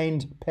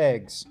find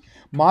pegs.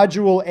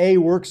 Module A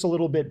works a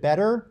little bit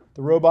better.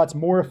 The robot's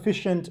more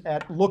efficient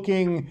at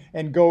looking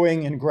and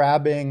going and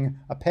grabbing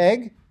a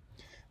peg.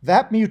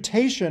 That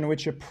mutation,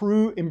 which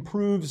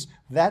improves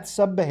that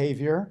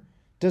subbehavior,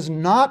 does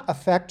not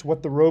affect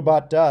what the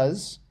robot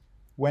does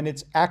when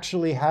it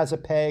actually has a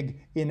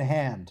peg in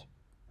hand,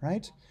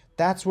 right?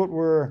 That's what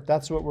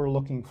we're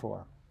looking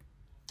for.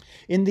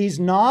 In these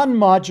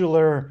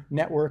non-modular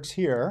networks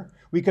here,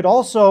 we could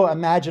also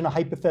imagine a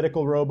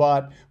hypothetical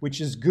robot which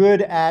is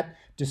good at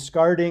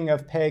discarding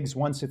of pegs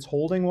once it's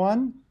holding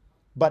one,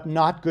 but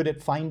not good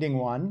at finding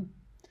one.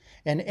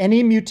 And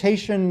any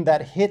mutation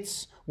that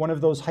hits one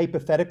of those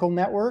hypothetical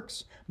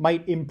networks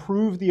might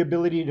improve the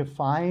ability to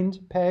find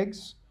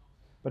pegs,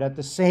 but at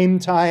the same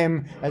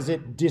time as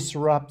it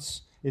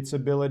disrupts its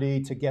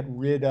ability to get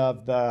rid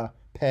of the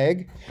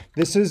peg.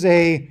 This is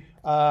a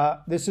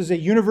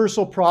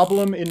universal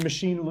problem in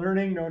machine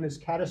learning known as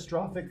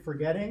catastrophic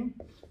forgetting.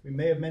 We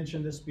may have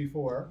mentioned this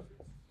before.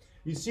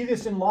 You see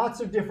this in lots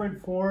of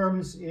different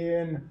forms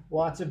in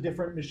lots of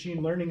different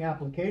machine learning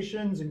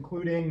applications,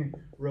 including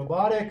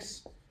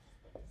robotics.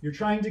 You're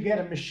trying to get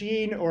a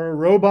machine or a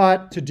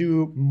robot to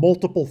do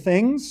multiple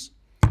things.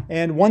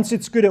 And once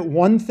it's good at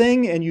one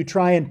thing and you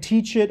try and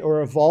teach it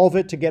or evolve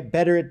it to get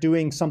better at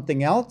doing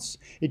something else,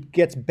 it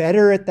gets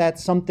better at that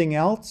something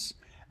else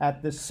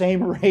at the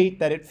same rate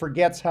that it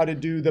forgets how to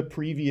do the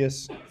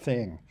previous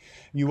thing.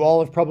 You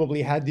all have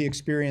probably had the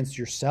experience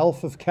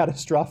yourself of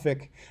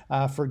catastrophic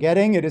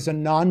forgetting. It is a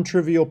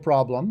non-trivial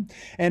problem.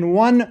 And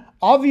one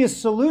obvious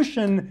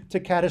solution to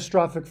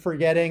catastrophic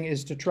forgetting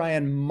is to try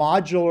and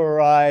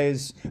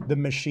modularize the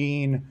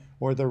machine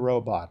or the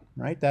robot,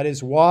 right? That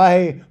is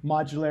why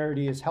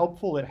modularity is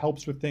helpful. It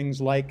helps with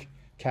things like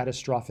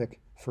catastrophic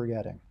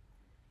forgetting.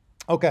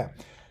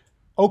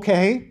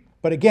 Okay,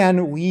 but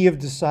again, we have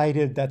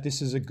decided that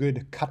this is a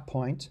good cut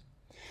point.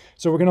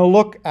 So we're going to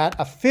look at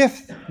a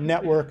fifth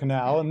network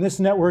now, and this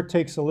network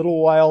takes a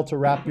little while to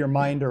wrap your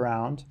mind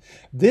around.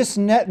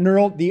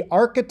 The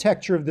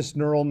architecture of this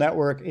neural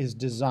network is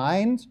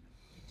designed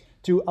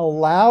to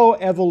allow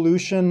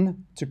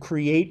evolution to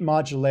create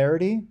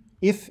modularity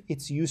if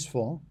it's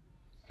useful,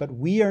 but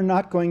we are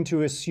not going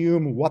to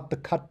assume what the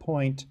cut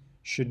point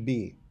should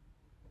be.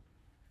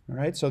 All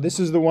right, so this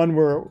is the one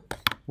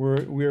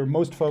we're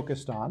most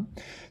focused on.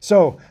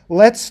 So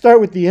let's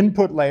start with the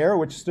input layer,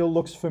 which still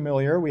looks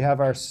familiar. We have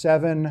our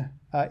 7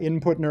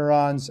 input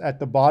neurons at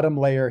the bottom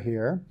layer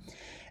here.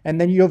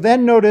 And then you'll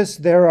then notice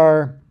there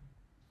are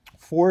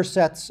 4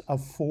 sets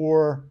of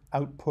 4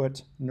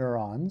 output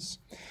neurons.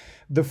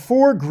 The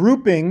 4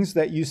 groupings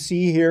that you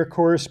see here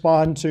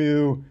correspond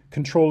to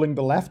controlling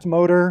the left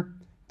motor,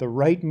 the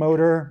right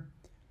motor,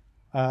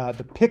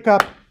 the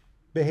pickup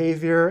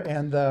behavior,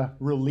 and the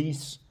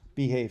release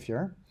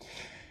behavior.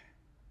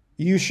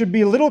 You should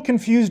be a little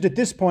confused at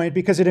this point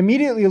because it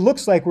immediately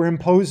looks like we're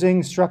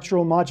imposing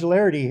structural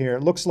modularity here.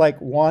 It looks like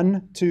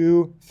 1,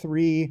 2,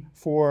 3,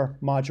 4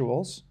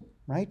 modules,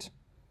 right?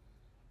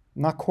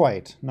 Not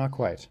quite.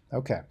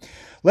 Okay.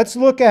 Let's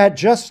look at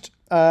just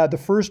the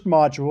first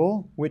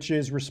module, which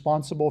is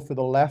responsible for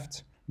the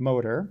left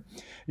motor.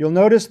 You'll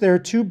notice there are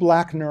 2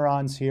 black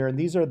neurons here, and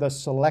these are the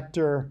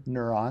selector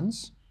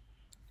neurons.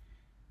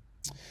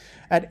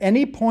 At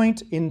any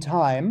point in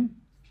time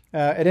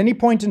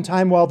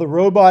while the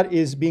robot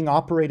is being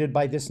operated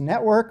by this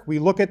network, we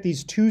look at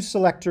these 2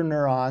 selector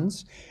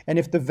neurons, and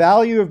if the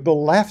value of the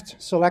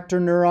left selector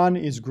neuron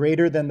is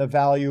greater than the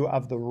value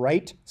of the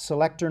right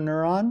selector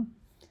neuron,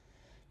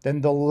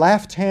 then the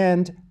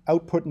left-hand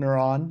output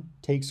neuron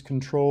takes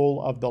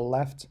control of the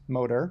left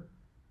motor.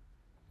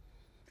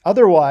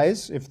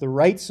 Otherwise, if the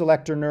right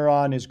selector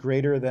neuron is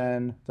greater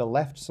than the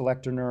left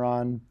selector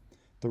neuron,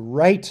 the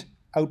right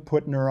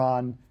output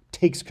neuron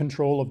takes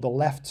control of the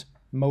left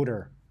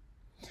motor.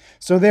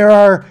 So there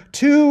are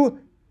 2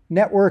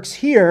 networks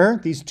here,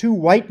 these 2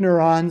 white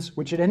neurons,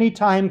 which at any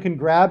time can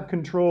grab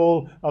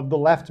control of the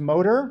left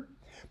motor,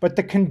 but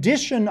the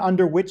condition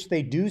under which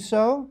they do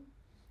so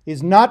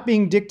is not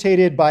being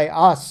dictated by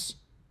us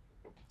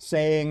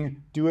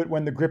saying do it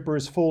when the gripper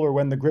is full or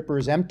when the gripper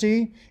is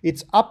empty.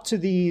 It's up to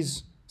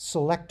these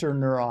selector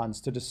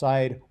neurons to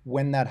decide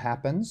when that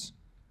happens.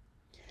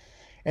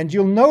 And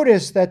you'll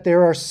notice that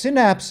there are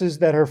synapses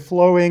that are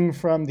flowing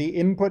from the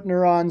input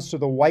neurons to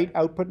the white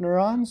output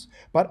neurons,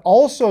 but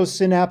also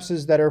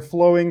synapses that are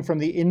flowing from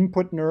the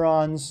input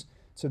neurons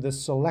to the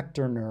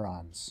selector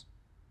neurons.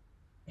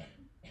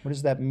 What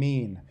does that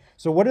mean?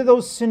 So what are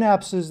those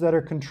synapses that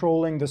are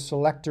controlling the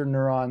selector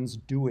neurons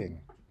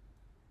doing?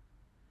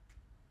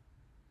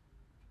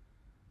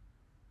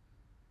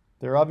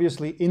 They're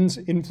obviously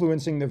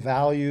influencing the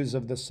values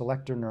of the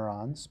selector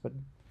neurons, but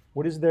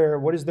what is their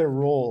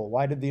role?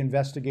 Why did the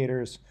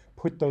investigators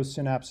put those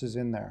synapses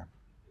in there?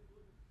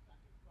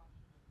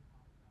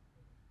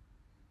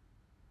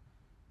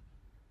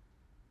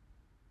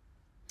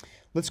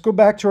 Let's go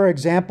back to our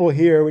example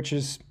here, which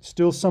is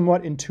still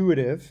somewhat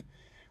intuitive.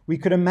 We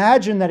could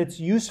imagine that it's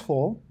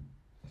useful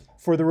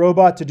for the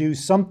robot to do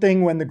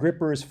something when the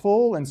gripper is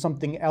full and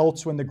something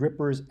else when the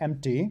gripper is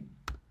empty.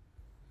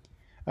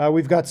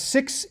 We've got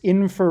 6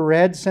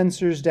 infrared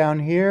sensors down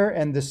here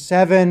and the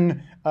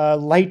 7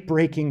 light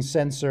breaking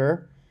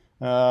sensor.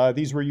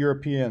 These were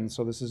European,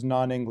 so this is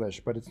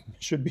non-English, but it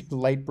should be the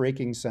light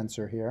breaking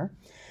sensor here.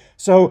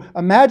 So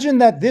imagine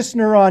that this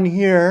neuron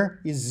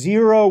here is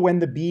 0 when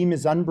the beam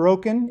is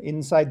unbroken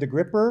inside the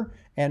gripper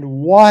and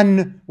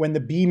 1 when the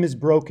beam is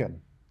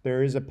broken.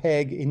 There is a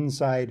peg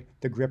inside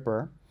the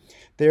gripper.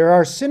 There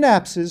are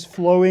synapses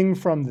flowing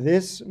from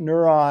this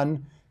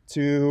neuron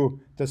to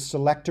the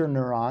selector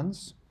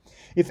neurons.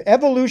 If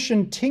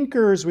evolution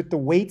tinkers with the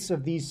weights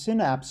of these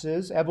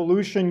synapses,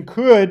 evolution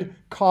could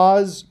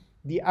cause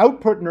the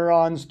output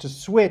neurons to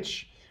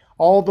switch.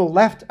 All the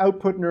left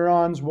output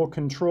neurons will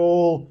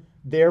control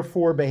their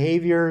 4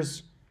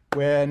 behaviors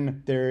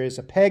when there is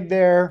a peg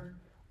there,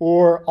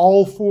 or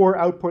all 4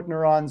 output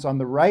neurons on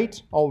the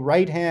right, all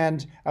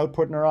right-hand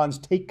output neurons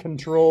take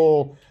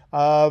control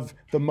of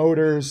the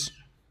motors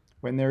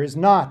when there is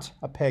not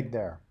a peg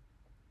there,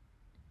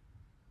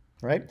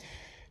 right?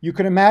 You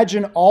can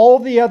imagine all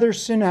the other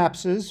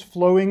synapses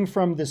flowing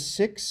from the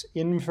 6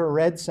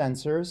 infrared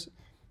sensors,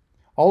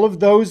 all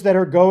of those that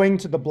are going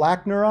to the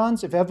black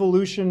neurons. If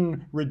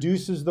evolution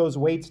reduces those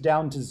weights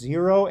down to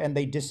 0 and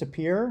they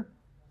disappear,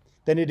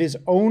 then it is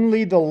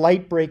only the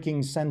light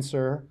breaking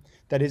sensor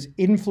that is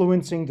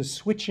influencing the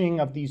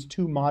switching of these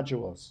 2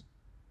 modules.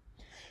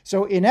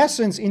 So in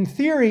essence, in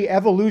theory,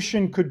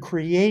 evolution could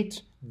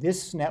create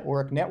this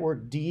network,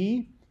 network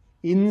D,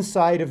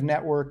 inside of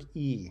network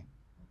E.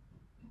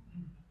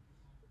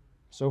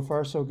 So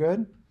far, so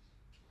good?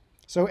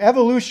 So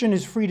evolution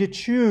is free to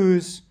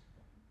choose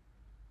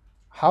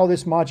how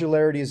this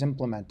modularity is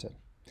implemented.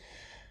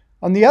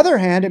 On the other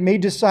hand, it may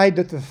decide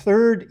that the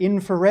 3rd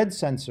infrared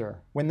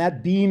sensor, when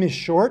that beam is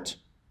short,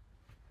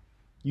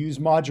 use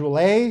module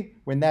A.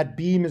 When that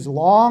beam is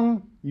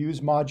long,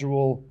 use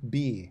module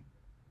B.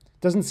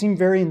 Doesn't seem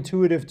very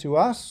intuitive to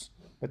us,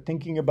 but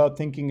thinking about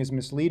thinking is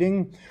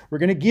misleading. We're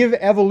going to give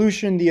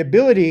evolution the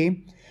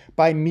ability,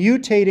 by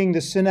mutating the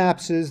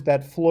synapses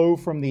that flow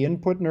from the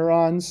input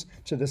neurons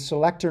to the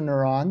selector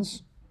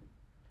neurons,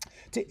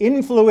 to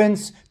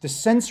influence the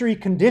sensory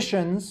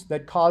conditions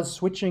that cause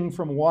switching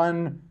from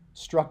one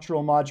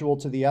structural module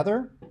to the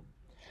other.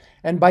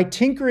 And by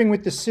tinkering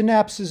with the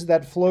synapses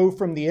that flow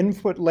from the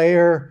input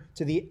layer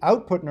to the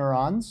output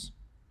neurons,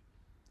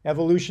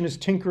 evolution is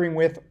tinkering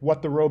with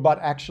what the robot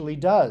actually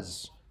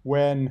does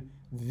when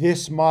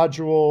this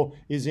module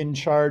is in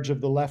charge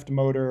of the left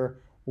motor,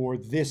 or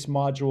this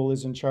module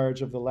is in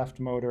charge of the left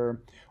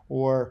motor,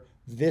 or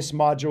this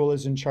module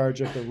is in charge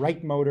of the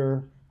right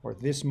motor, or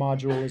this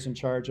module is in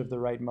charge of the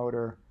right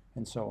motor,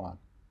 and so on.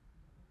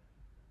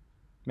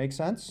 Make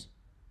sense?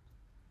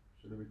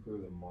 So to be clear,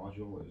 the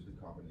module is the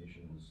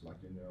combination of the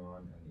selector neuron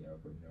and the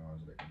output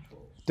neurons that it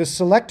controls. The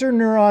selector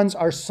neurons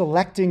are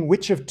selecting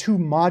which of 2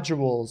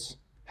 modules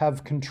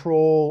have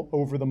control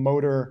over the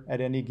motor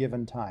at any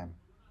given time.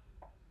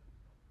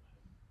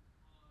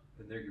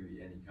 And there could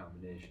be any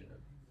combination of.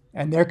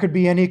 And there could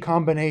be any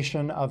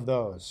combination of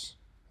those.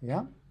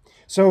 Yeah?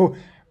 So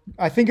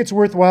I think it's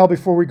worthwhile,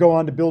 before we go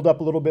on, to build up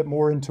a little bit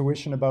more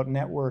intuition about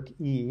network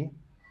E.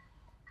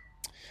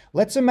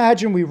 Let's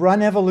imagine we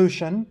run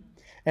evolution,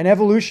 and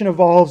evolution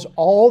evolves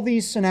all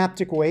these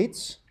synaptic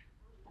weights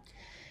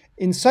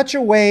in such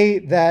a way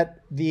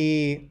that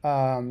the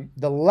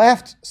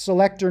left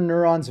selector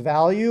neuron's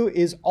value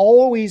is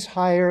always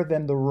higher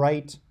than the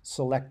right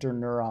selector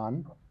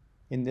neuron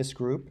in this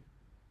group.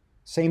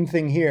 Same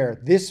thing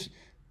here.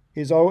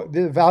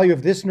 The value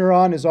of this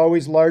neuron is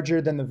always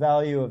larger than the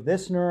value of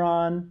this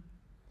neuron,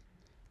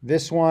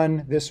 this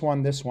one, this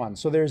one, this one.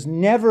 So there's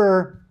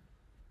never,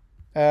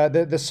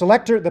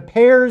 the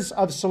pairs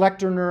of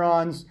selector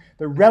neurons,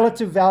 the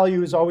relative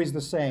value is always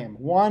the same.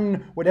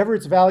 One, whatever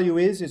its value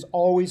is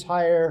always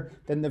higher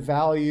than the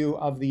value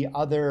of the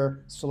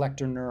other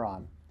selector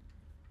neuron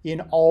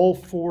in all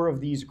 4 of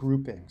these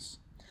groupings.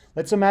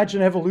 Let's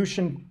imagine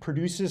evolution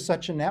produces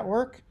such a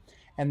network,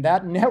 and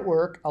that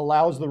network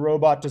allows the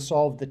robot to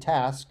solve the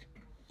task.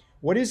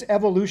 What is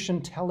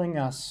evolution telling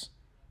us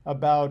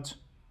about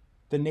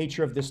the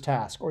nature of this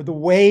task, or the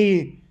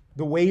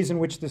ways in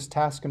which this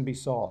task can be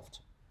solved?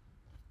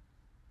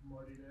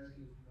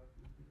 Modularity is not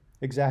needed.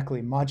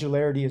 Exactly.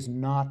 Modularity is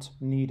not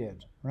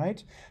needed.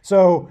 right?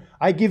 So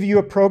I give you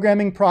a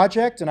programming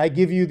project and I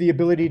give you the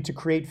ability to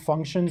create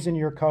functions in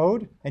your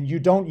code, and you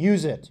don't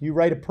use it. You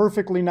write a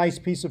perfectly nice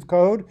piece of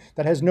code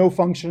that has no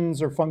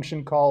functions or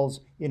function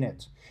calls in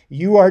it.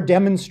 You are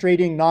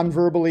demonstrating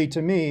non-verbally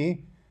to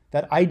me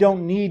that I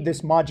don't need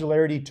this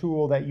modularity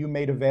tool that you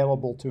made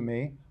available to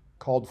me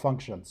called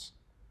functions,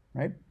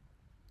 right?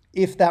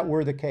 If that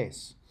were the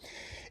case.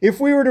 If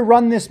we were to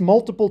run this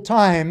multiple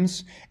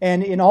times,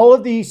 and in all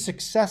of these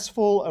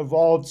successful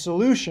evolved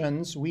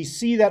solutions, we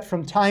see that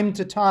from time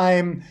to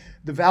time,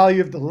 the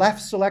value of the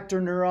left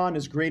selector neuron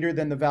is greater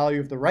than the value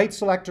of the right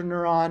selector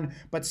neuron,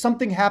 but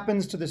something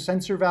happens to the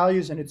sensor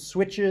values and it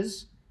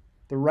switches.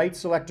 The right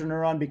selector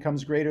neuron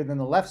becomes greater than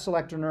the left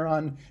selector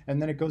neuron,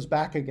 and then it goes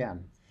back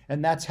again.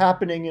 And that's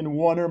happening in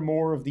one or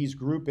more of these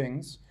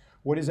groupings.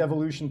 What is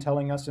evolution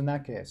telling us in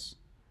that case?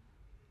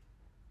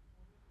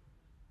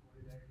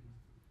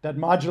 That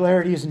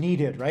modularity is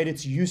needed, right?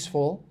 It's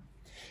useful.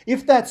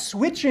 If that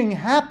switching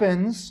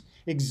happens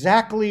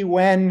exactly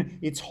when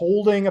it's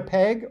holding a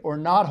peg or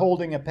not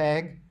holding a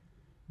peg,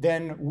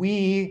 then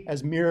we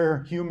as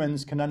mere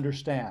humans can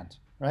understand,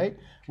 right?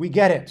 We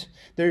get it.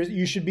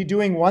 You should be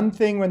doing one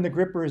thing when the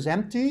gripper is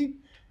empty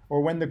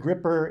or when the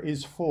gripper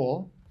is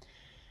full.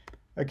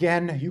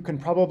 Again, you can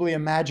probably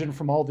imagine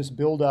from all this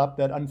buildup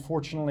that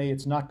unfortunately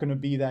it's not going to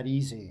be that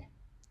easy.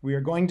 We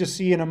are going to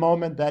see in a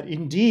moment that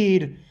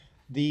indeed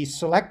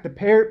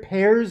the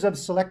pairs of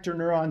selector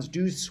neurons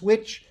do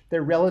switch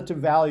their relative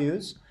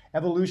values.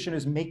 Evolution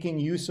is making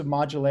use of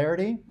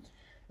modularity.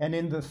 And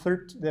in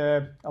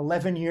the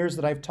 11 years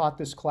that I've taught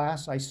this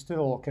class, I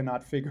still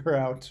cannot figure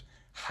out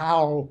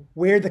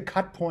where the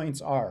cut points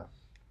are.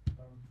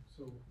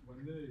 So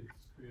when they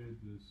created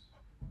this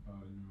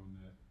neural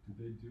net, did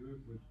they do it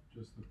with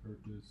just the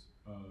purpose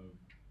of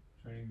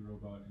training the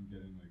robot and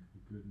getting like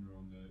a good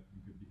neural net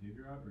and good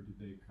behavior out, or did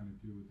they kind of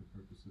do it with the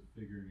purpose of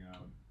figuring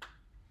out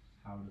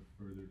how to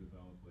further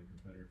develop like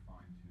a better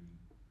fine-tuned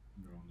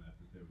neural net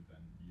that they would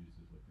then use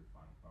as like their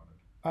final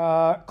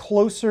product?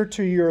 Closer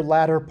to your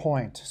latter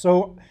point.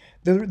 So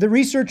the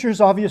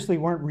researchers obviously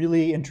weren't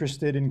really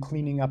interested in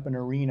cleaning up an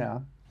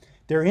arena.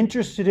 They're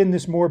interested in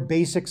this more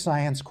basic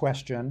science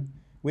question,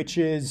 which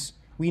is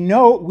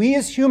we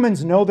as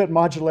humans know that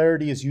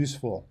modularity is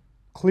useful.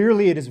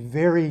 Clearly it is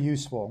very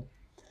useful.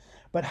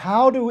 But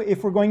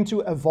if we're going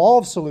to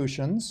evolve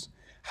solutions,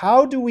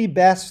 how do we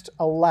best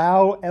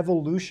allow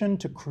evolution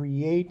to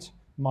create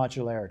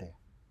modularity?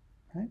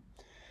 Right?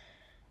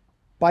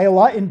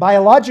 In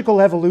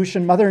biological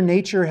evolution, Mother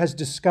Nature has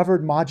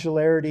discovered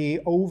modularity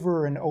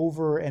over and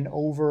over and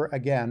over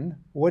again.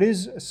 What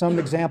is some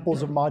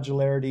examples of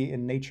modularity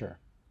in nature?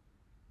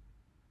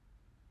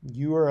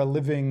 You are a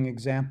living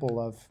example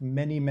of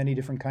many, many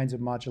different kinds of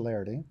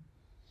modularity.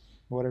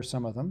 What are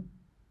some of them?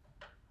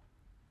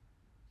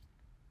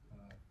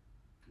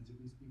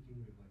 Physically speaking,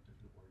 we have like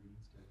different organs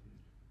that do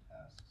different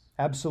tasks.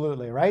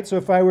 Absolutely, right? So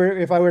if I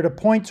were to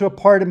point to a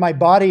part of my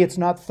body, it's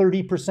not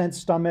 30%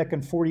 stomach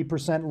and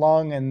 40%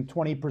 lung and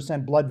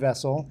 20% blood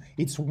vessel.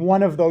 It's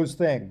one of those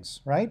things,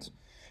 right?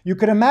 You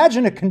could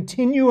imagine a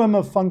continuum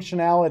of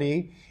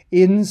functionality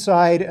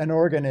inside an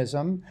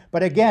organism,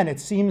 but again, it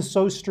seems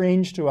so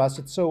strange to us.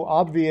 It's so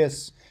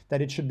obvious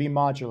that it should be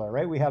modular,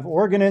 right? We have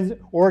organs.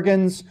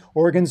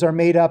 Organs are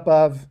made up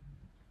of,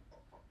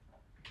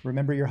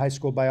 remember your high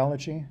school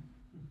biology?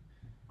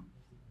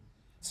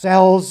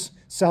 Cells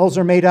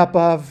are made up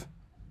of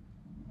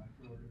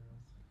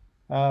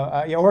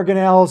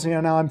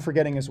organelles. Now I'm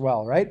forgetting as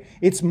well, right?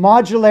 It's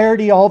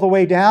modularity all the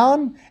way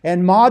down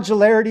and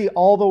modularity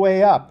all the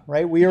way up,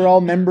 right? We are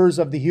all members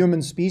of the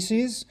human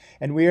species,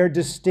 and we are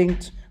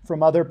distinct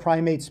from other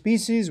primate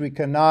species. We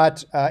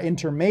cannot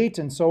intermate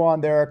and so on.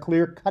 There are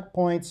clear cut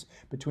points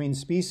between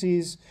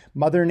species.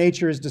 Mother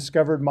Nature has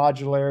discovered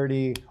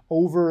modularity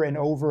over and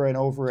over and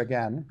over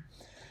again.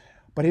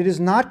 But it is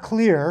not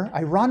clear,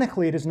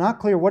 ironically, it is not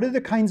clear what are the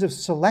kinds of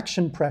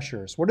selection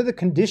pressures, what are the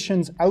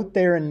conditions out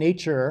there in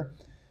nature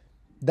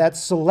that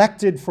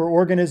selected for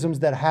organisms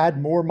that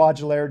had more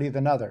modularity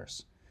than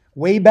others.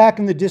 Way back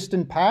in the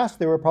distant past,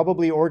 there were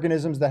probably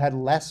organisms that had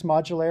less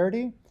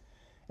modularity,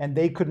 and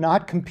they could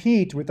not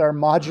compete with our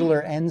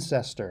modular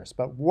ancestors.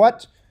 But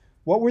what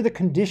were the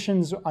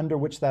conditions under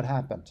which that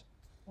happened?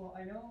 Well,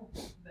 I know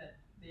that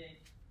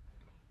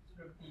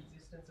the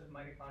existence of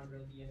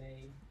mitochondrial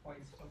DNA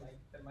points to like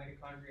the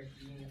mitochondria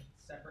being a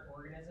separate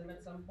organism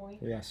at some point.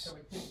 Yes. So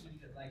it could be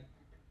that like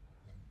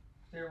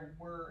there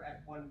were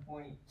at one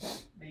point,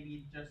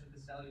 maybe just at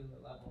the cellular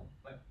level,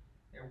 but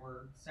there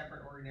were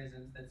separate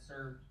organisms that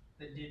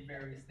did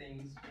various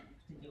things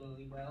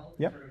particularly well.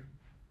 Yep. Sort of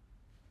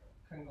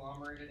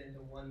conglomerated into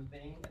one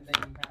thing, and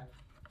then you have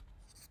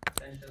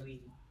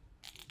essentially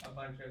a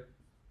bunch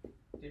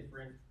of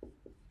different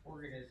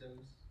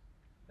organisms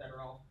that are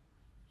all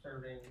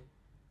serving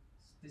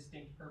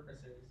distinct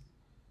purposes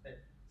that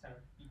kind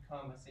of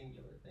become a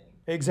singular thing.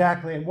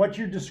 Exactly, and what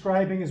you're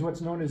describing is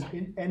what's known as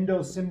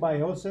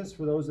endosymbiosis,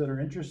 for those that are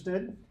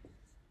interested.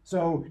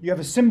 So you have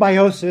a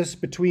symbiosis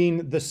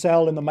between the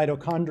cell and the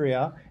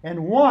mitochondria,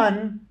 and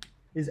one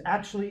is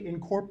actually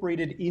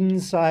incorporated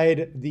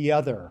inside the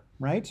other,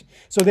 right?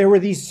 So there were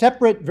these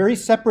separate, very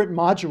separate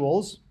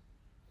modules,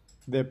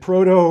 the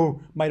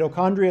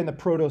proto-mitochondria and the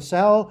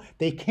protocell.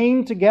 They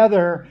came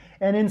together,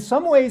 and in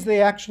some ways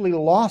they actually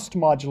lost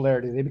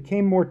modularity. They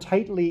became more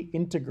tightly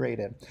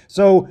integrated.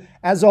 So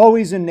as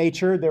always in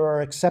nature, there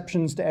are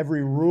exceptions to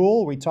every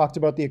rule. We talked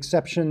about the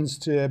exceptions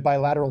to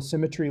bilateral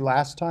symmetry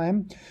last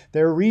time.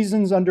 There are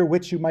reasons under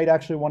which you might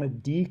actually want to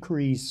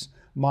decrease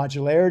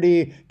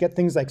modularity, get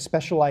things like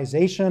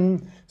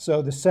specialization.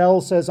 So the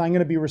cell says, I'm going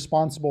to be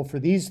responsible for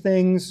these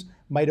things.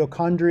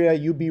 Mitochondria,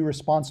 you be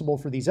responsible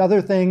for these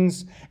other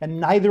things. And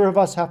neither of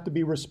us have to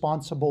be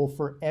responsible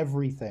for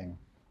everything,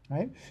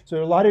 right? So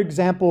there are a lot of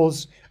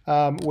examples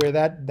where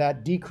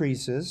that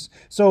decreases.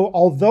 So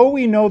although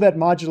we know that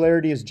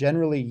modularity is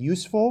generally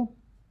useful,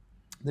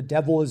 the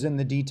devil is in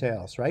the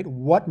details, right?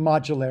 What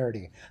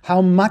modularity?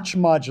 How much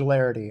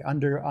modularity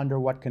under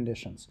what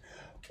conditions?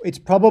 It's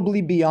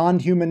probably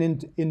beyond human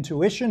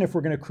intuition if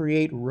we're going to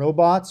create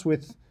robots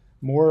with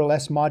more or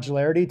less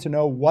modularity to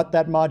know what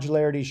that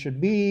modularity should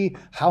be,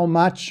 how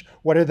much,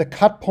 what are the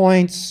cut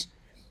points,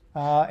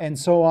 and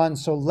so on.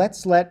 So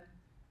let's let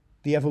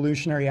the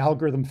evolutionary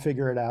algorithm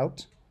figure it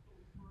out.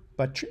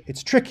 But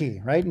it's tricky,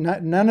 right?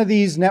 None of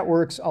these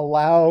networks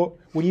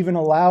would even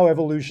allow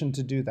evolution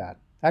to do that.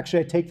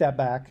 Actually, I take that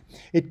back.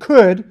 It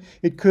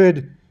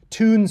could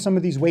tune some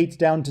of these weights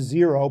down to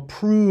zero,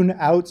 prune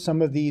out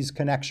some of these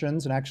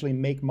connections and actually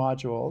make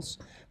modules.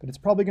 But it's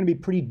probably going to be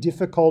pretty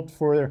difficult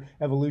for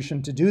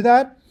evolution to do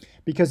that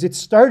because it's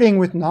starting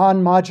with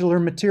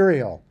non-modular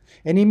material.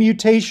 Any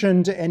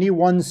mutation to any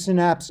one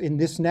synapse in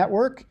this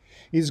network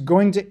is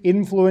going to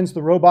influence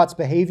the robot's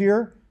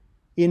behavior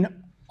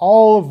in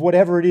all of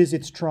whatever it is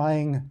it's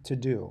trying to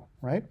do,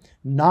 right?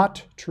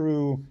 Not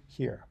true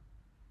here.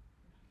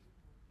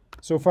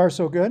 So far,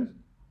 so good?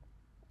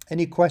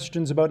 Any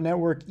questions about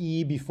network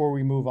E before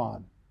we move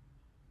on?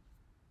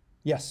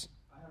 Yes?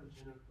 I have a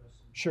general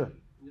question. Sure.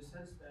 In the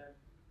sense that,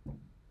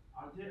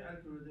 are there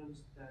algorithms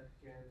that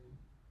can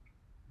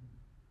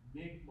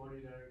make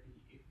modularity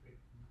if it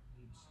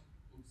needs,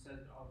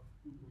 instead of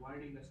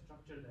providing a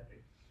structure that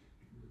it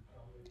would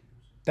already do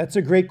so? That's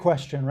a great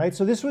question, right?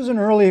 So this was an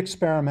early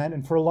experiment,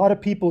 and for a lot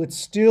of people, it's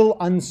still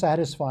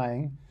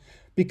unsatisfying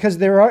because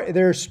there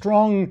are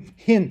strong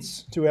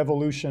hints to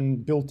evolution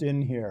built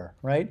in here,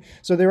 right?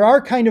 So there are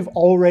kind of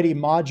already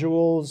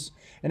modules,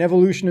 and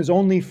evolution is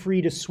only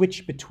free to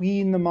switch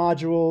between the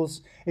modules.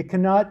 It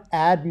cannot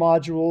add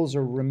modules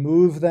or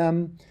remove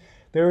them.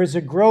 There's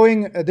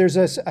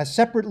a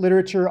separate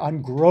literature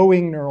on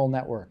growing neural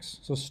networks.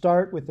 So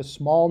start with a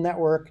small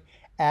network,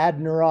 add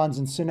neurons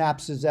and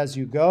synapses as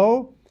you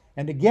go.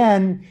 And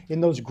again, in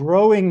those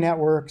growing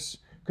networks,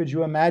 could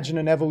you imagine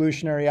an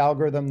evolutionary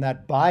algorithm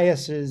that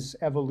biases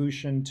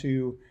evolution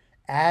to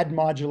add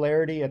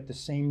modularity at the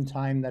same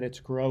time that it's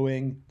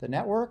growing the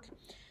network?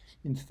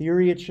 In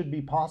theory, it should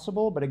be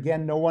possible, but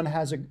again, no one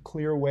has a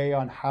clear way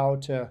on how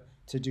to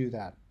do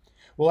that.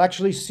 We'll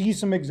actually see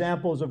some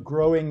examples of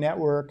growing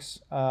networks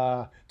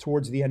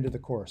towards the end of the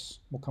course.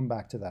 We'll come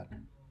back to that.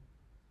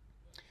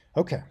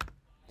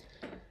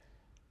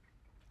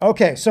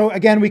 Okay, so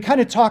again, we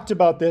kind of talked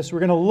about this.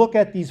 We're going to look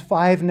at these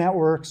 5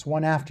 networks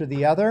one after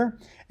the other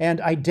and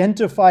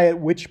identify at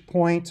which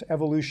point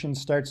evolution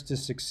starts to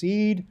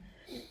succeed.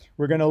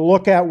 We're going to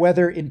look at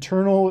whether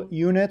internal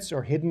units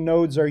or hidden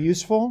nodes are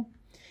useful.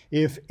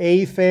 If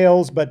A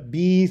fails but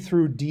B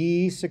through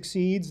D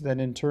succeeds, then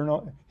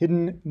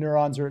hidden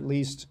neurons are at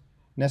least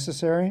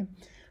necessary.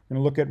 We're going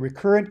to look at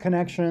recurrent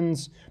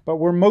connections, but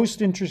we're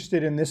most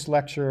interested in this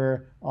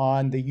lecture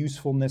on the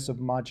usefulness of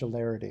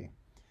modularity.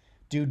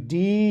 Do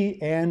D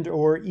and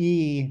or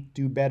E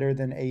do better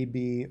than A,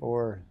 B,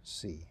 or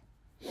C?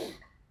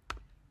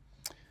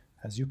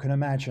 As you can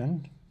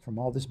imagine, from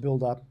all this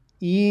buildup,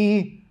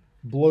 E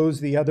blows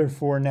the other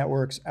 4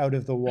 networks out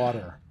of the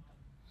water.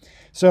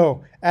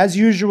 So, as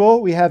usual,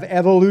 we have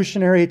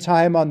evolutionary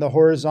time on the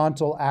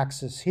horizontal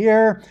axis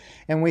here,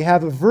 and we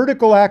have a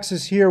vertical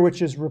axis here,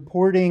 which is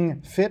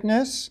reporting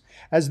fitness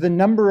as the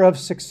number of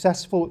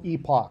successful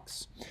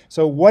epochs.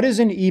 So, what is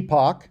an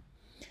epoch?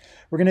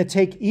 We're going to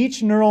take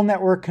each neural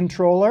network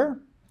controller,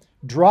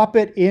 drop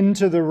it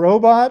into the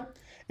robot,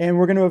 and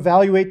we're going to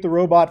evaluate the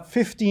robot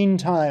 15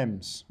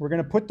 times. We're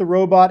going to put the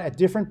robot at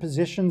different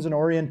positions and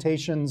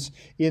orientations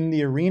in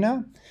the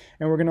arena,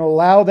 and we're going to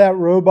allow that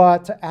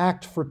robot to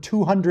act for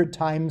 200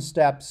 time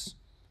steps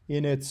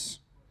in its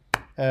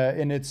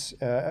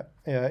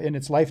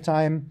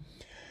lifetime.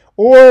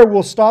 Or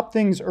we'll stop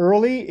things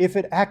early if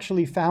it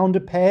actually found a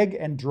peg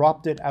and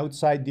dropped it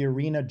outside the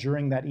arena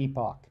during that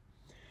epoch.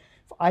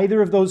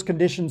 Either of those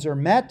conditions are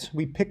met,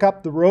 we pick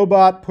up the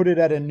robot, put it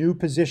at a new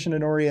position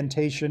and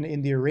orientation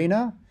in the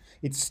arena.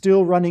 It's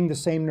still running the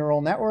same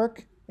neural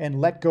network,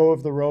 and let go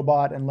of the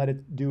robot and let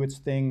it do its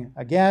thing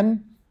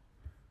again.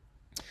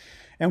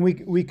 And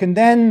we can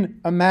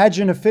then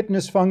imagine a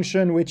fitness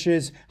function, which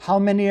is how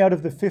many out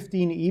of the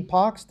 15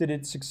 epochs did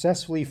it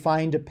successfully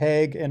find a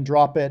peg and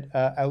drop it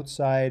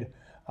outside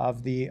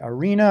of the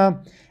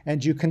arena.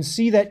 And you can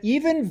see that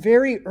even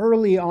very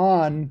early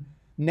on,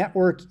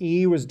 network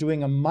E was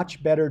doing a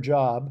much better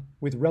job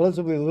with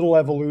relatively little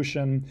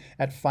evolution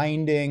at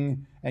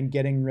finding and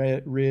getting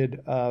rid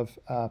of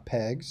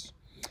pegs.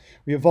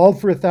 We evolved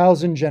for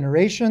 1,000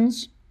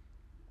 generations.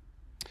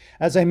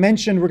 As I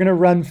mentioned, we're going to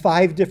run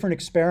 5 different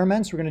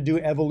experiments. We're going to do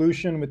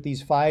evolution with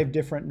these 5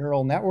 different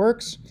neural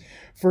networks.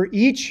 For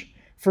each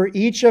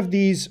of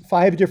these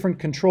 5 different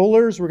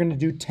controllers, we're going to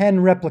do 10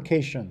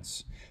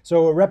 replications.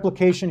 So a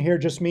replication here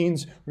just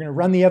means we're going to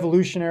run the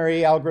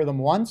evolutionary algorithm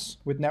once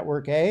with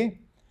network A,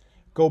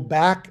 go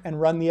back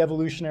and run the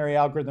evolutionary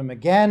algorithm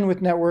again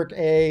with network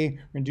A.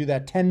 We're going to do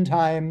that 10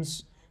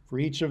 times for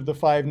each of the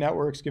 5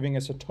 networks, giving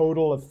us a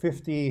total of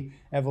 50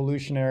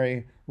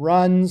 evolutionary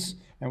runs.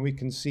 And we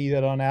can see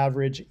that on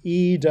average,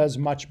 E does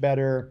much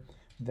better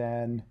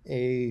than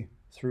A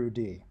through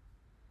D.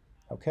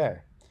 Okay,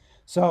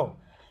 so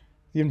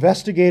the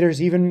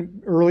investigators,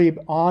 even early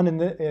on in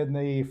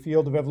the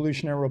field of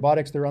evolutionary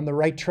robotics, they're on the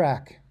right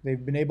track.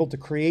 They've been able to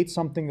create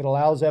something that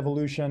allows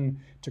evolution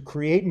to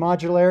create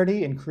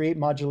modularity and create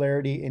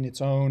modularity in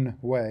its own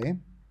way.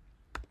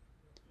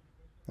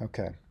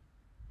 Okay.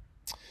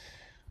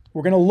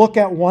 We're going to look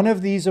at one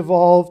of these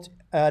evolved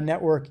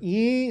network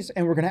E's,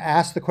 and we're going to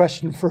ask the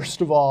question,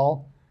 first of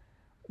all,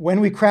 when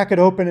we crack it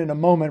open in a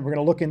moment, we're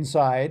going to look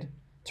inside.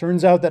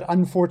 Turns out that,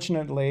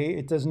 unfortunately,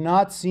 it does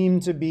not seem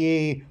to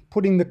be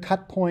putting the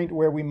cut point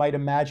where we might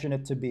imagine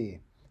it to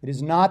be. It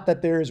is not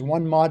that there is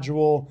one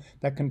module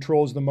that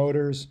controls the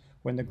motors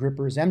when the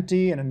gripper is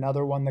empty and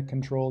another one that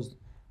controls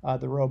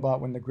the robot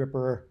when the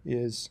gripper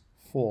is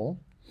full.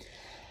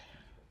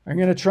 I'm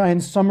going to try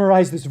and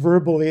summarize this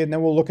verbally, and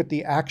then we'll look at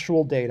the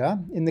actual data.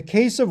 In the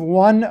case of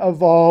one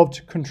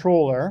evolved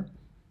controller,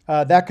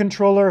 that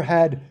controller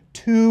had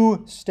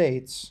 2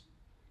 states,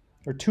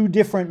 or 2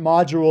 different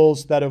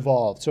modules that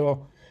evolved.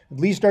 So at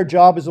least our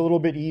job is a little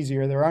bit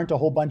easier. There aren't a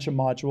whole bunch of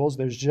modules.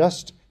 There's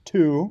just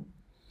 2.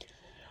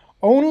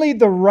 Only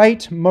the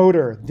right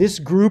motor, this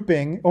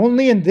grouping,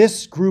 only in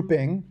this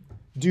grouping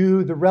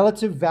do the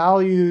relative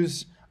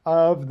values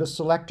of the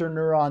selector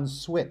neurons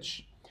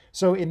switch.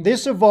 So in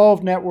this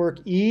evolved network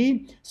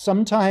E,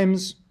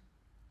 sometimes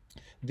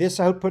this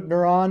output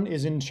neuron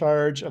is in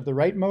charge of the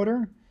right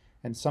motor,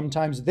 and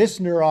sometimes this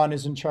neuron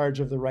is in charge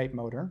of the right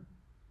motor.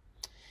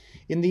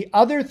 In the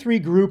other 3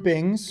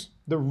 groupings,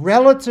 the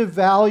relative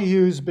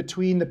values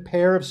between the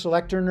pair of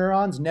selector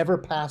neurons never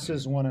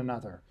passes one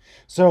another.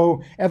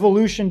 So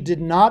evolution did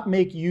not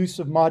make use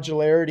of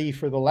modularity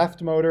for the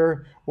left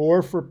motor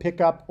or for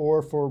pickup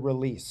or for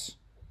release.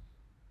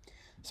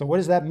 So what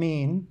does that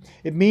mean?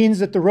 It means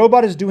that the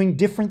robot is doing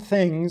different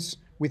things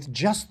with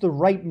just the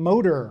right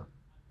motor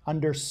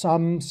under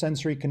some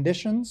sensory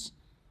conditions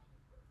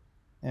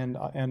and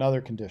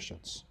other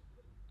conditions.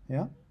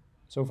 Yeah?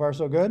 So far,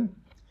 so good?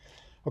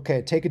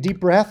 Okay, take a deep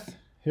breath.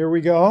 Here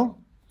we go.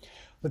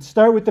 Let's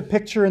start with the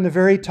picture in the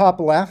very top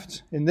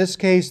left. In this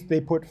case,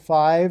 they put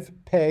 5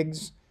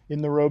 pegs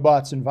in the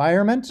robot's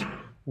environment.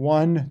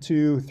 1,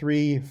 2,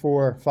 3,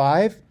 4,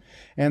 5.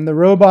 And the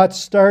robot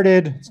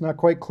started, it's not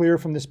quite clear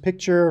from this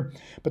picture,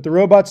 but the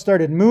robot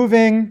started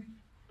moving.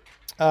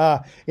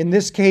 In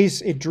this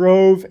case, it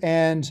drove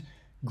and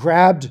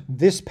grabbed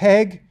this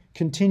peg,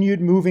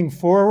 continued moving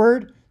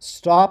forward,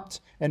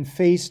 stopped and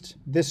faced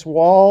this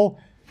wall,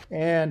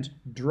 and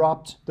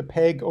dropped the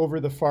peg over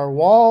the far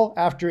wall.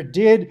 After it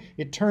did,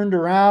 it turned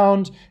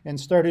around and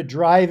started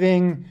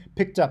driving,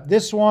 picked up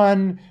this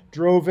one,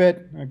 drove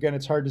it. Again,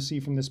 it's hard to see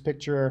from this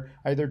picture.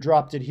 Either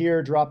dropped it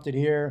here, dropped it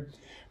here.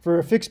 For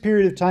a fixed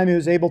period of time, it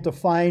was able to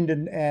find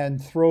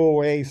and throw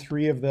away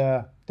 3 of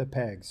the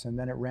pegs, and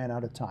then it ran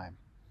out of time.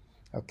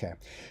 Okay.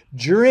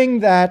 During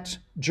that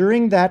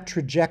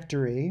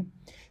trajectory,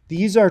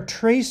 these are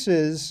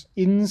traces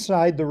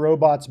inside the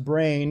robot's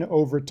brain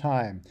over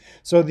time.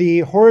 So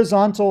the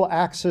horizontal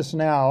axis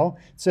now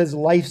says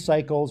life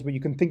cycles, but you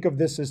can think of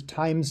this as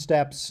time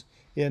steps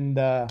in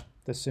the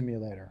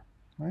simulator,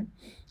 right?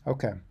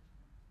 Okay.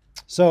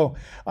 So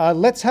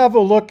let's have a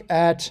look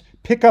at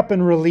pickup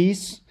and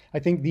release. I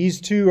think these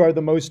 2 are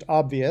the most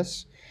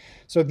obvious.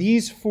 So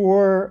these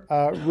 4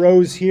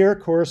 rows here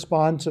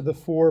correspond to the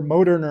 4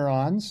 motor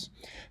neurons.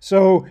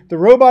 So the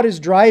robot is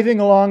driving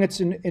along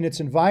in its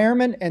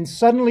environment, and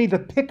suddenly the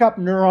pickup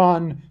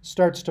neuron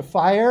starts to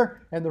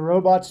fire, and the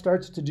robot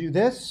starts to do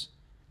this,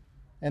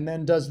 and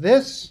then does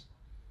this.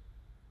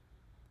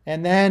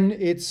 And then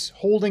it's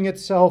holding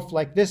itself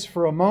like this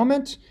for a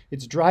moment.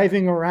 It's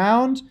driving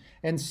around,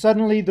 and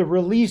suddenly the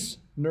release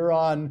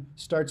neuron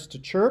starts to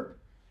chirp,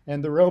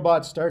 and the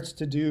robot starts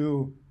to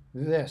do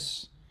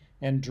this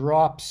and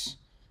drops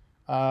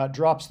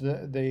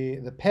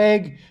the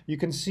peg. You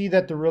can see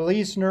that the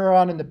release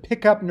neuron and the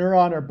pickup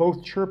neuron are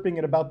both chirping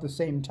at about the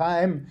same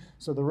time.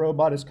 So the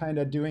robot is kind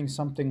of doing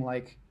something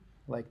like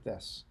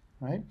this,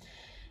 right?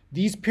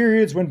 These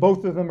periods when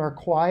both of them are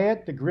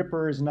quiet, the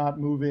gripper is not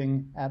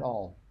moving at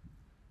all.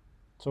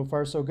 So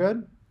far, so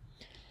good.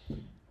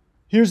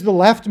 Here's the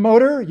left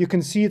motor. You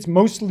can see it's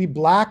mostly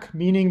black,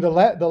 meaning the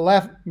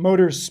left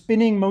motor is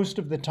spinning most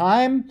of the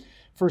time.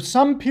 For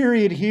some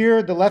period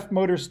here, the left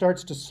motor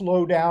starts to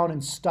slow down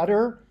and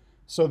stutter.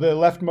 So the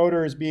left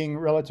motor is being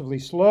relatively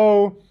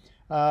slow.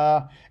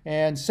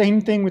 And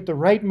same thing with the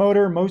right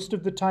motor. Most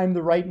of the time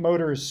the right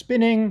motor is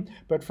spinning,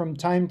 but from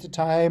time to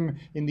time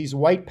in these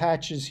white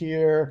patches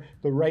here,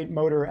 the right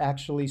motor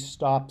actually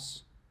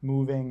stops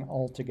moving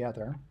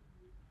altogether.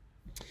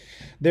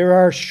 There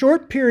are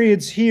short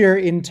periods here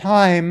in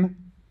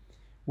time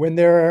when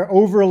there are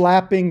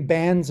overlapping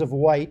bands of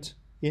white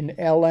in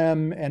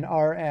LM and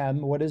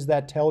RM. What does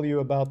that tell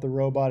you about the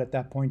robot at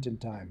that point in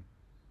time?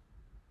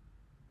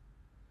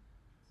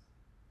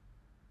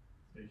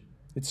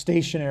 It's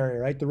stationary,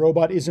 right? The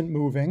robot isn't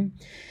moving.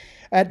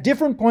 At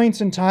different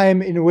points in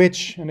time in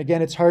which, and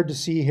again, it's hard to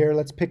see here,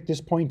 let's pick this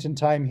point in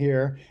time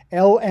here,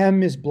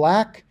 LM is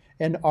black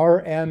and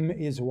RM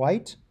is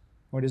white.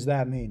 What does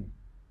that mean?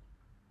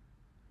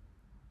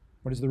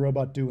 What is the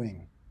robot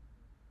doing?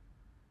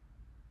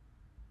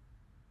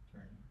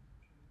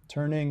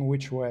 Turning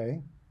which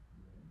way?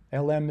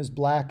 LM is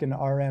black and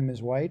RM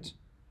is white.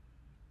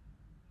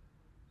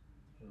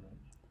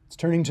 It's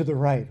turning to the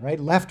right,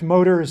 right? Left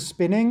motor is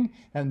spinning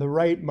and the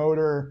right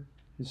motor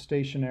is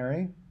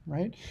stationary,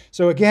 right?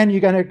 So again, you're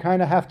going to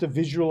kind of have to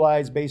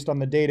visualize based on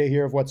the data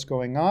here of what's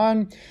going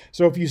on.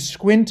 So if you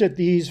squint at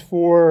these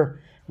 4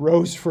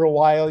 rows for a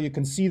while, you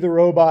can see the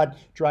robot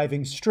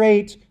driving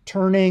straight,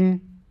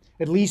 turning,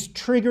 at least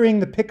triggering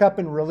the pickup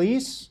and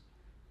release.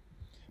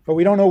 But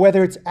we don't know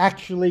whether it's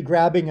actually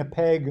grabbing a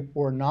peg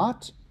or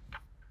not.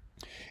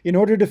 In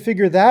order to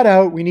figure that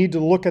out, we need to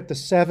look at the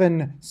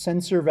 7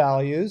 sensor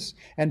values,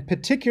 and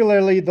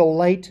particularly the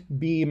light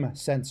beam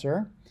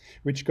sensor,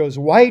 which goes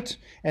white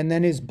and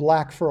then is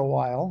black for a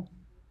while.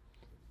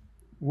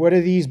 What do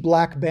these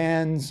black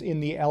bands in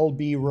the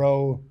LB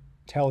row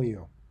tell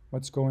you?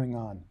 What's going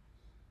on?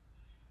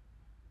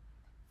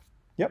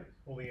 Yep.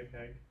 Holding a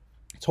peg.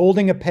 It's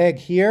holding a peg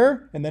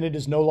here, and then it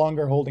is no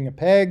longer holding a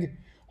peg.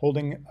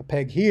 Holding a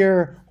peg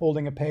here,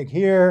 holding a peg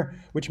here,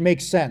 which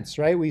makes sense,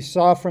 right? We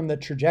saw from the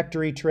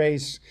trajectory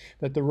trace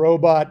that the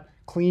robot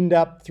cleaned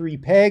up 3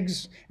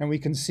 pegs, and we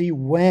can see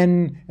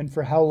when and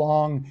for how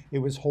long it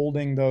was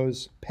holding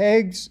those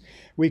pegs.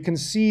 We can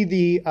see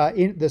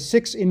the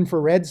 6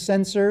 infrared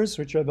sensors,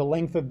 which are the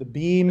length of the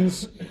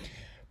beams.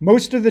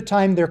 Most of the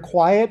time they're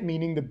quiet,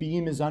 meaning the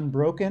beam is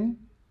unbroken,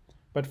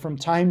 but from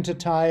time to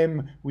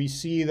time we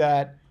see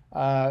that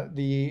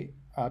the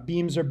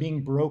beams are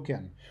being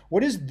broken.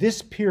 What does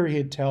this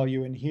period tell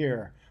you in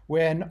here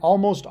when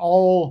almost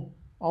all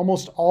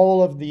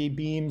of the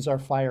beams are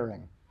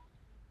firing?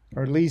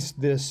 Or at least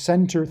the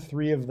center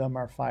 3 of them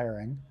are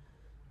firing.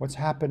 What's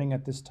happening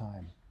at this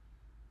time?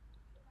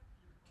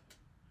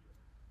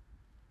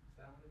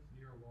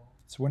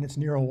 It's when it's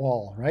near a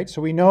wall, right?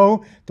 So we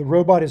know the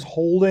robot is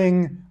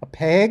holding a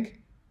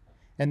peg,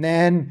 and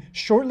then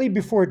shortly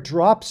before it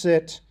drops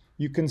it,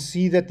 you can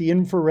see that the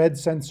infrared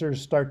sensors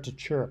start to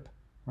chirp,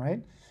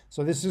 right?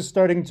 So this is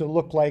starting to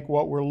look like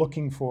what we're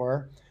looking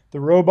for.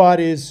 The robot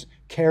is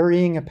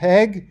carrying a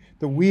peg,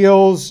 the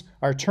wheels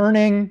are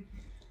turning,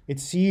 it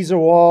sees a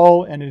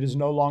wall, and it is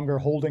no longer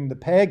holding the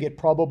peg. It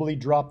probably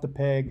dropped the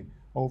peg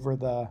over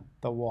the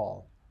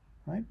wall,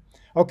 right?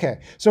 Okay,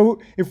 so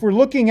if we're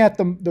looking at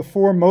the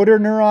 4 motor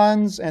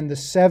neurons and the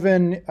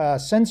 7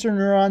 sensor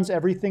neurons,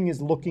 everything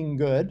is looking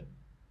good.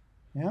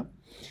 Yeah.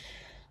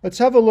 Let's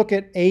have a look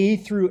at A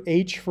through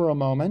H for a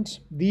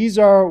moment. These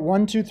are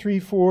 1, 2, 3,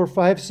 4,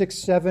 5, 6,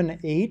 7,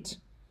 8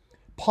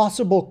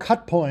 possible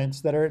cut points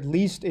that are at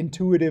least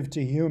intuitive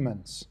to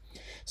humans.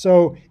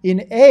 So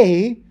in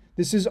A,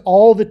 this is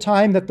all the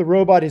time that the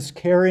robot is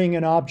carrying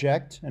an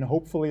object and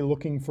hopefully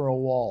looking for a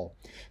wall.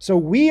 So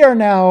we are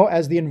now,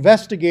 as the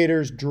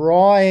investigators,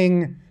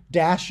 drawing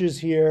dashes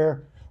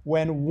here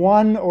when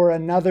one or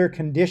another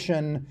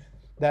condition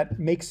that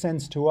makes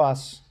sense to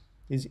us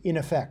is in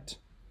effect.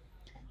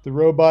 The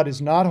robot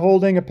is not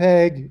holding a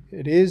peg,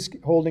 it is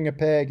holding a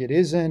peg, it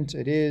isn't,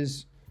 it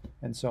is,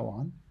 and so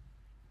on.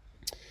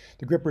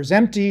 The gripper is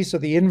empty, so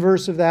the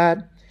inverse of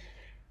that.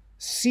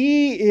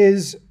 C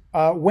is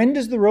when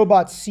does the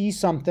robot see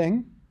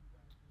something?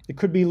 It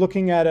could be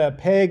looking at a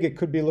peg, it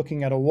could be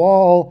looking at a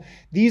wall.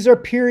 These are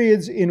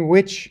periods in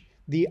which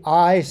the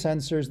eye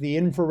sensors, the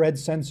infrared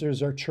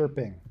sensors are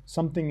chirping.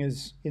 Something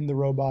is in the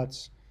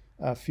robot's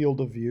field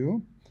of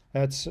view.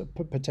 That's a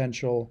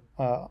potential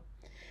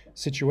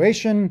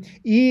situation.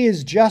 E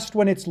is just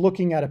when it's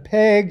looking at a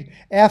peg.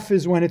 F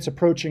is when it's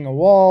approaching a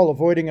wall,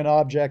 avoiding an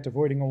object,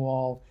 avoiding a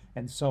wall,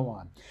 and so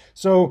on.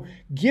 So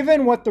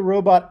given what the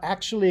robot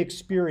actually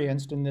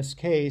experienced in this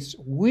case,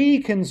 we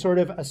can sort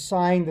of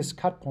assign this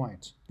cut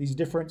point, these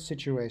different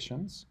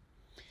situations.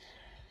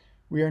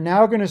 We are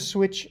now going to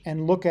switch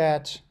and look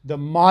at the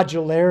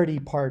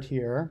modularity part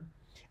here.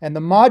 And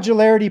the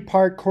modularity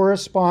part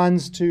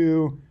corresponds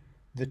to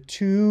the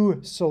 2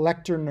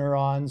 selector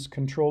neurons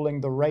controlling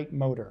the right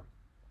motor.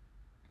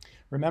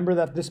 Remember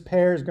that this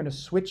pair is going to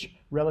switch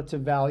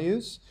relative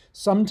values.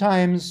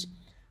 Sometimes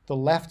the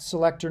left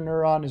selector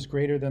neuron is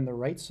greater than the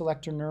right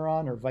selector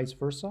neuron, or vice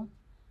versa.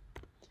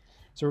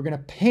 So we're going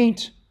to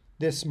paint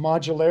this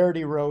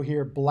modularity row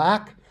here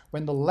black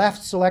when the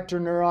left selector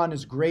neuron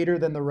is greater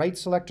than the right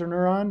selector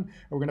neuron.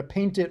 We're going to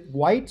paint it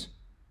white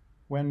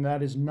when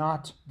that is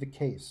not the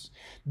case.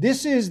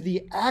 This is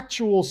the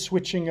actual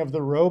switching of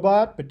the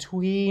robot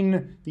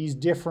between these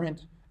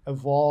different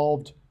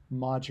evolved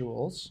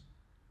modules.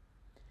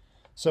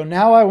 So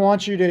now I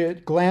want you to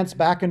glance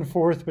back and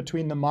forth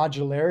between the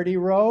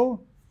modularity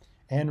row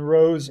and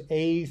rows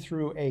A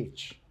through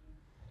H.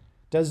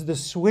 Does the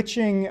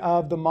switching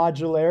of the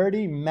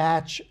modularity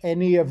match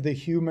any of the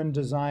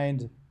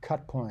human-designed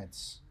cut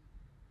points?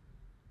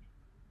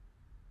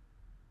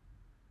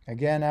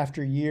 Again,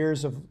 after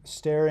years of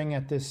staring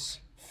at this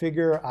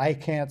figure, I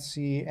can't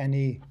see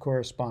any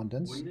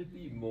correspondence. Wouldn't it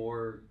be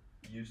more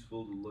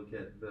useful to look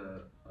at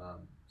the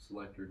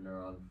selector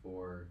neuron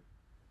for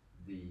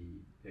the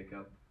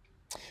pickup?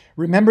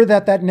 Remember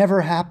that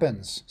never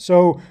happens.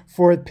 So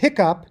for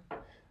pickup,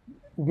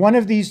 one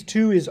of these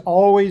two is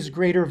always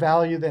greater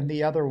value than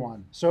the other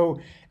one. So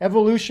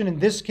evolution in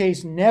this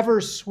case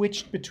never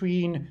switched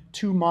between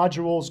two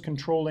modules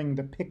controlling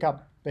the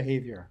pickup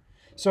behavior.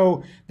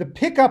 So the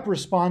pickup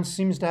response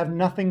seems to have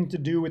nothing to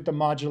do with the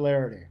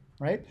modularity,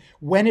 right?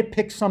 When it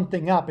picks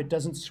something up, it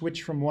doesn't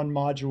switch from one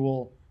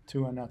module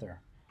to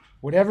another.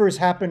 Whatever is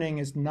happening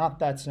is not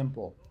that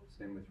simple.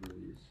 Same with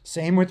release.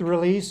 Same with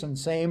release and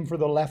same for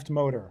the left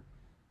motor.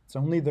 It's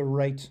only the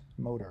right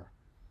motor.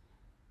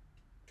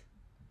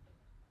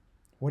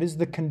 What is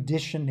the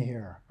condition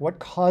here? What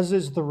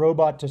causes the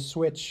robot to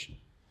switch?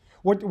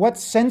 What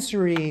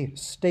sensory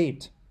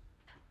state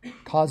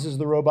causes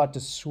the robot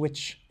to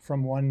switch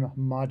from one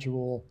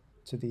module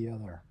to the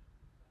other?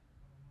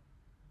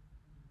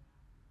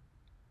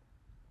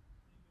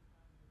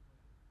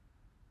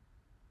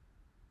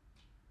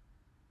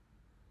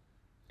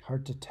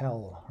 Hard to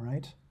tell,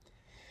 right?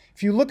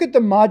 If you look at the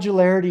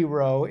modularity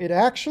row, it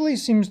actually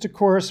seems to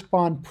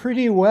correspond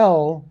pretty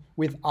well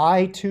with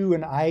I2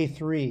 and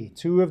I3,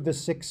 two of the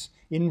 6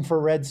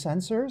 infrared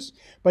sensors,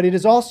 but it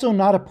is also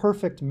not a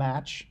perfect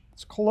match.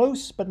 It's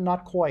close, but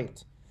not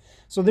quite.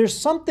 So there's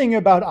something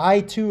about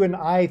I2 and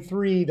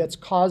I3 that's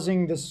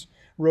causing this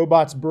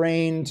robot's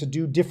brain to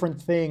do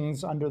different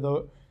things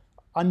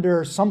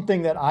under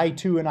something that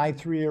I2 and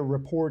I3 are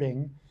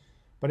reporting,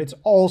 but it's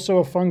also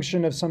a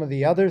function of some of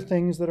the other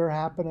things that are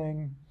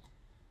happening.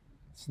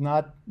 It's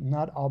not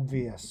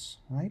obvious,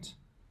 right?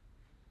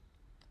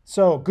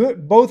 So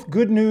both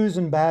good news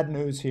and bad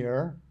news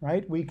here,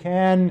 right? We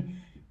can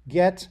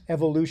get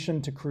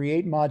evolution to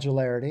create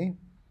modularity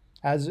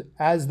as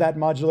that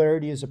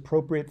modularity is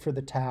appropriate for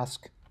the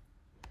task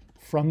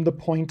from the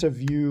point of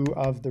view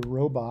of the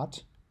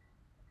robot.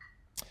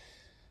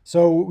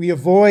 So we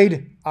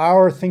avoid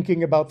our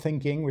thinking about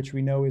thinking, which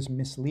we know is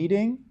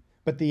misleading,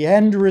 but the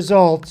end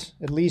result,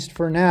 at least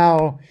for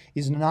now,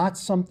 is not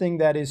something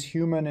that is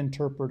human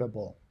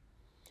interpretable.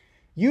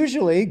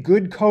 Usually,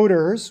 good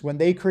coders, when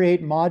they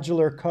create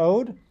modular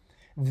code,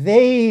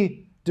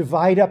 they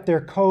divide up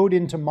their code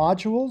into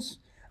modules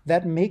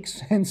that make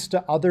sense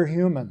to other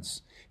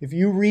humans. If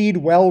you read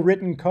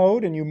well-written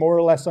code and you more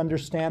or less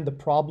understand the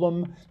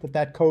problem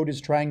that code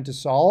is trying to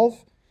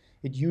solve,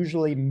 it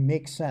usually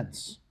makes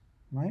sense,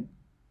 right?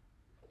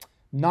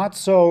 Not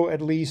so,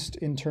 at least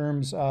in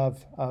terms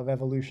of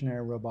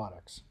evolutionary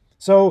robotics.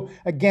 So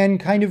again,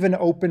 kind of an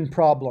open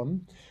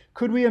problem.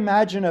 Could we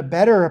imagine a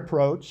better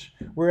approach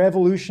where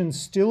evolution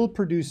still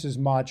produces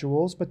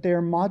modules, but they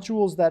are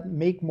modules that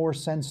make more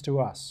sense to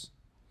us?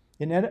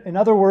 In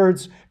other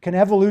words, can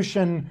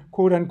evolution,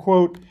 quote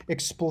unquote,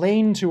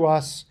 explain to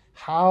us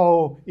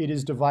how it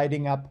is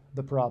dividing up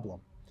the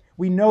problem?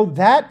 We know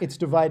that it's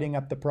dividing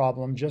up the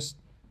problem, just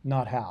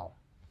not how.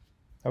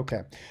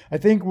 Okay, I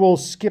think we'll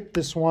skip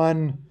this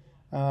one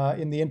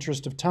in the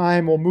interest of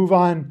time. We'll move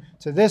on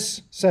to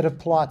this set of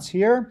plots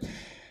here.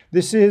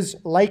 This is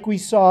like we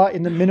saw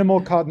in the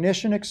minimal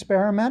cognition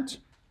experiment.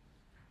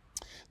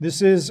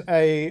 This is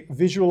a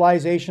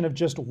visualization of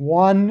just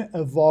one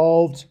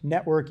evolved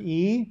network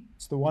E.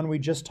 It's the one we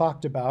just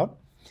talked about.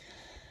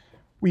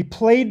 We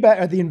played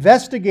back, the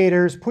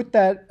investigators put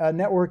that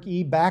network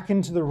E back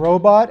into the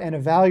robot and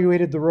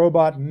evaluated the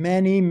robot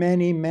many,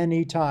 many,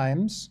 many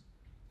times.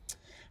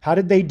 How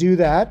did they do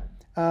that?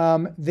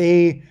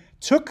 They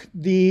took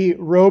the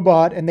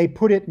robot and they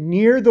put it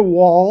near the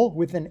wall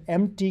with an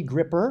empty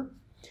gripper.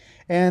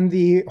 And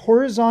the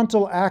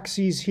horizontal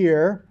axis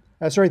here,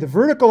 the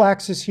vertical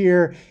axis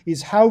here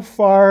is how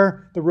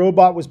far the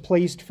robot was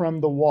placed from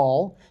the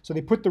wall. So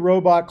they put the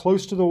robot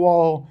close to the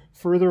wall,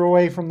 further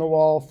away from the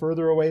wall,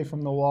 further away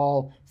from the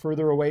wall,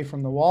 further away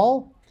from the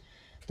wall.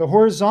 The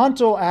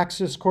horizontal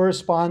axis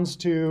corresponds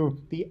to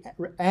the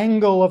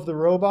angle of the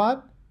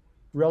robot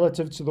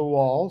relative to the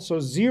wall.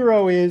 So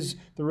 0 is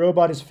the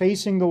robot is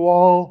facing the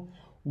wall.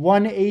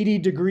 180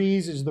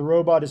 degrees is the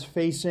robot is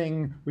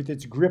facing with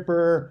its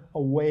gripper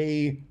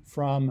away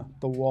from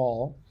the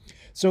wall.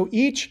 So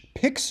each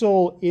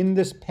pixel in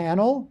this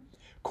panel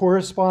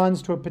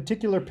corresponds to a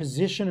particular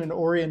position and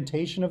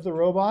orientation of the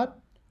robot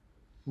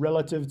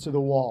relative to the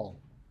wall.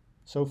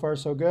 So far,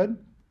 so good.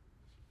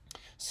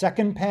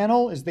 Second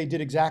panel is they did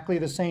exactly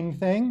the same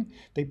thing.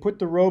 They put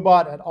the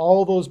robot at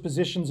all those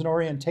positions and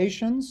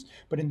orientations,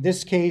 but in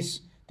this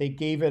case, they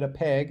gave it a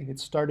peg. It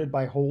started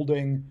by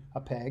holding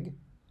a peg.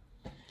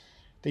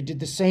 They did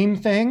the same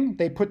thing.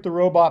 They put the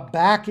robot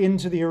back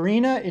into the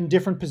arena in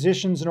different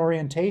positions and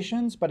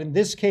orientations, but in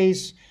this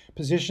case,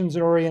 positions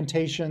and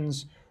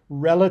orientations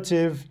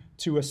relative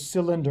to a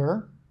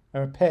cylinder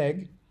or a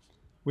peg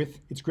with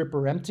its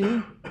gripper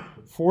empty.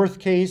 Fourth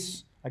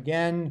case,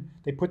 again,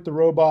 they put the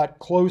robot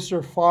close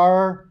or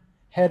far,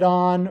 head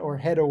on or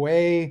head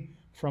away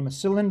from a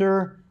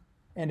cylinder,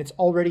 and it's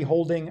already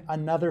holding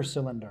another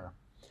cylinder.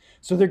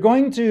 So they're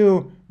going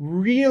to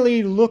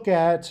really look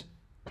at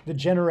the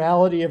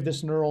generality of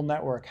this neural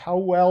network. How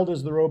well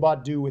does the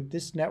robot do with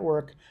this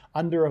network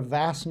under a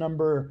vast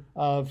number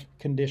of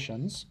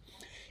conditions?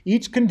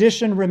 Each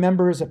condition,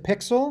 remember, is a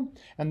pixel,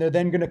 and they're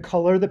then going to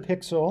color the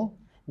pixel.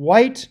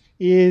 White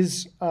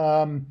is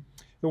the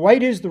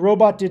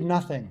robot did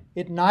nothing.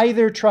 It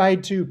neither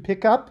tried to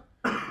pick up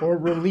or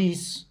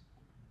release.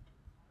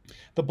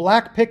 The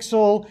black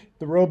pixel,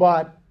 the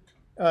robot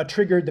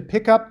triggered the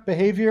pickup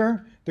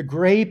behavior. The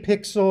gray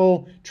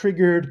pixel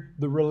triggered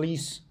the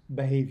release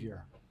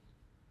behavior.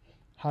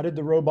 How did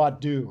the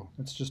robot do?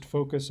 Let's just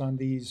focus on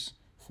these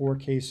 4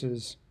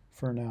 cases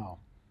for now.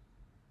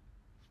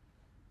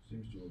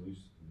 Seems to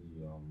release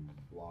the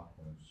block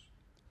when it's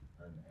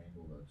at an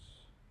angle that's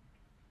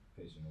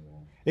facing a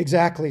wall.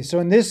 Exactly. So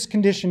in this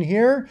condition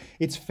here,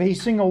 it's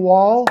facing a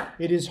wall.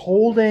 It is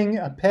holding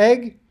a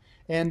peg.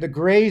 And the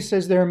gray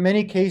says there are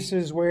many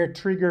cases where it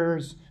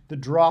triggers the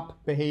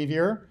drop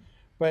behavior.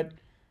 But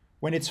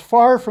when it's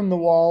far from the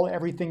wall,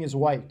 everything is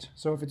white.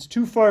 So if it's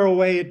too far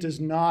away, it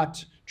does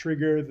not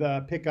trigger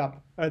the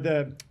pickup,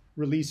 the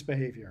release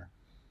behavior.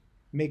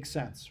 Makes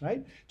sense,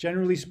 right?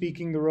 Generally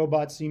speaking, the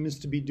robot seems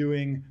to be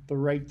doing the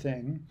right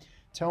thing.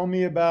 Tell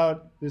me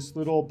about this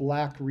little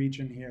black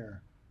region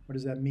here. What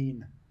does that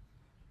mean?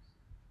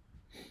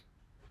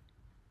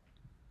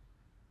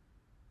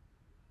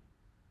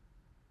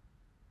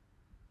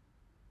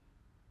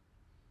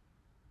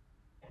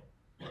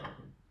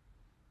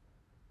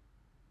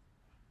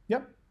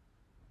 Yep.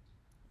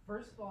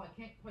 First of all, I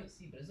can't quite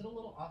see, but is it a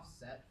little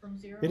offset from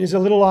 0? It is a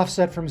little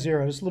offset from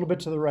 0, just a little bit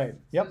to the right.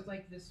 Yep. So it's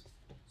like this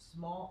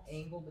small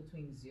angle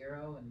between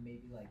 0 and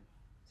maybe like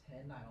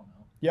 10, I don't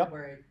know. Yep.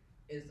 Where it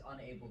is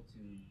unable to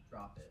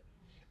drop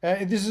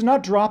it. This is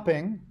not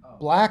dropping. Oh.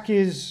 Black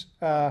is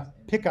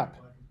pickup.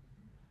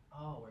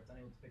 Oh, where it's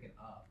unable to pick it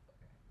up.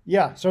 Okay.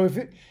 Yeah. So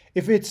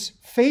if it's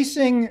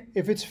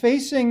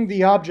facing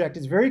the object,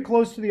 it's very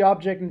close to the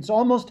object, and it's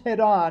almost head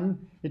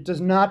on, it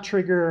does not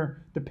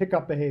trigger the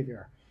pickup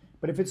behavior.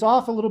 But if it's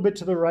off a little bit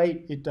to the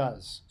right, it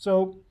does.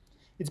 So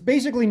it's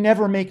basically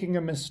never making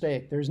a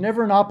mistake. There's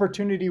never an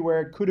opportunity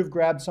where it could have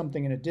grabbed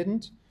something and it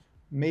didn't.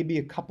 Maybe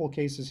a couple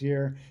cases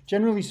here.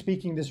 Generally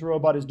speaking, this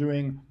robot is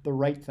doing the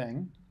right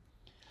thing.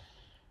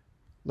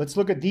 Let's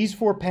look at these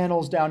 4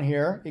 panels down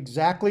here.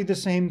 Exactly the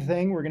same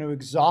thing. We're going to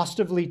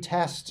exhaustively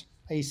test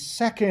a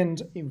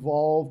second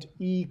evolved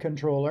E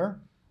controller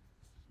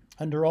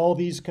under all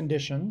these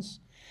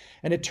conditions.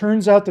 And it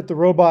turns out that the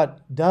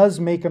robot does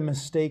make a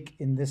mistake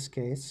in this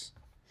case.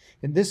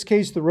 In this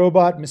case, the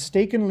robot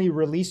mistakenly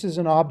releases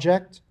an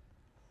object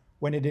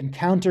when it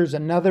encounters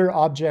another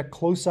object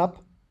close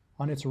up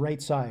on its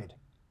right side.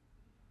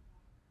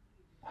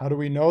 How do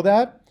we know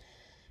that?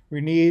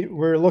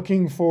 We're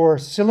looking for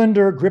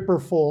cylinder gripper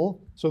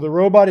full. So the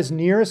robot is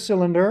near a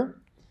cylinder,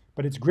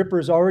 but its gripper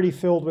is already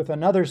filled with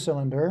another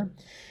cylinder.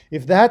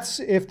 If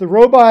the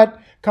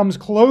robot comes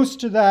close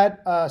to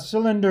that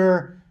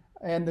cylinder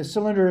and the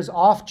cylinder is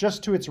off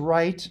just to its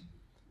right,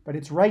 but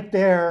it's right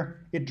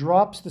there, it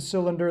drops the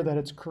cylinder that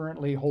it's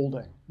currently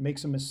holding,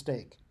 makes a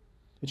mistake.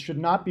 It should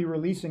not be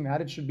releasing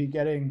that, it should be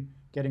getting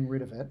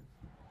rid of it.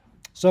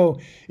 So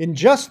in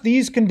just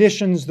these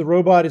conditions, the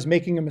robot is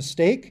making a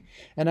mistake,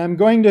 and I'm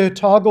going to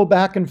toggle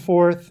back and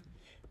forth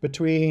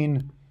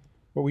between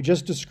what we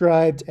just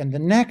described and the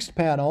next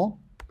panel.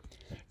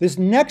 This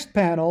next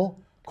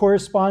panel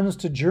corresponds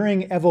to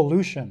during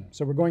evolution.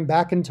 So we're going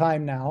back in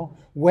time now.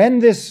 When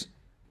this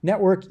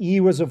network E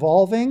was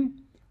evolving,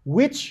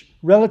 which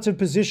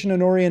positions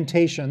and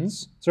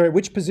orientations,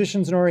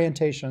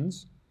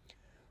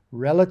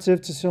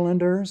 relative to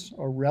cylinders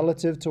or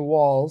relative to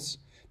walls,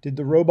 did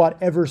the robot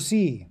ever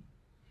see?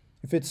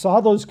 If it saw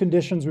those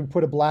conditions, we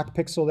put a black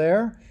pixel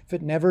there. If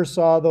it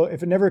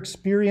never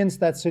experienced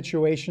that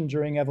situation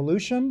during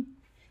evolution,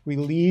 we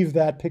leave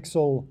that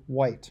pixel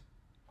white.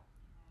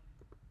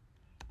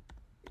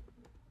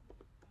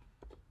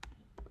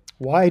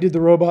 Why did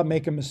the robot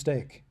make a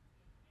mistake?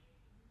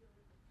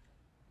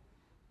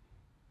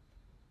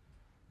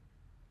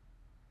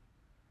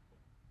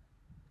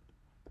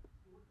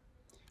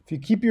 If you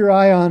keep your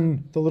eye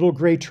on the little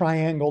gray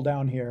triangle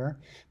down here,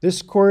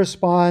 this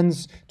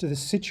corresponds to the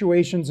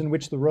situations in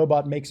which the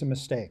robot makes a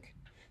mistake.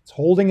 It's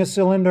holding a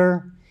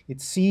cylinder,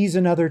 it sees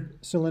another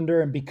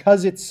cylinder, and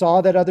because it saw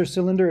that other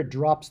cylinder, it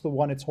drops the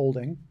one it's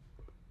holding.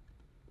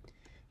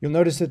 You'll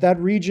notice that that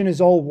region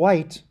is all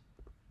white,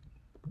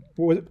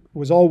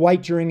 was all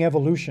white during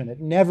evolution.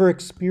 It never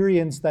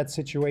experienced that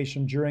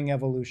situation during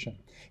evolution.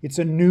 It's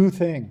a new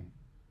thing.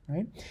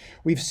 right?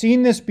 We've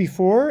seen this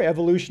before.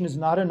 Evolution is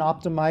not an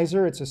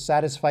optimizer, it's a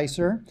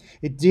satisficer.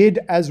 It did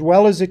as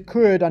well as it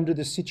could under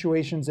the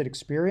situations it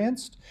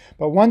experienced.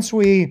 But once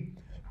we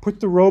put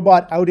the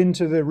robot out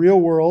into the real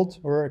world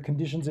or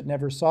conditions it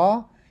never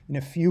saw, in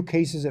a few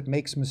cases it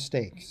makes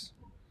mistakes.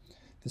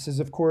 This is,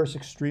 of course,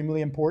 extremely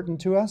important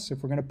to us.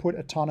 If we're going to put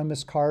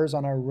autonomous cars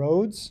on our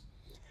roads,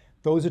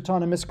 those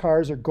autonomous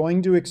cars are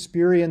going to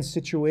experience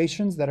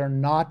situations that are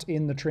not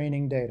in the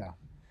training data.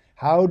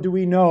 How do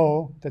we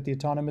know that the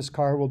autonomous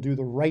car will do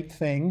the right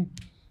thing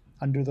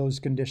under those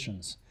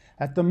conditions?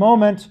 At the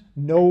moment,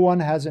 no one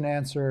has an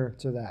answer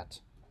to that.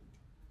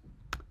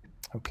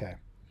 Okay.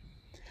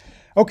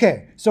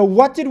 Okay, so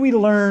what did we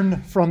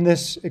learn from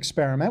this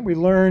experiment? We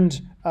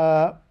learned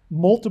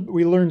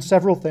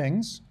several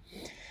things.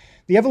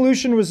 The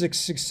evolution was a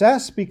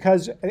success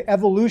because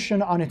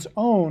evolution on its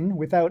own,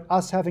 without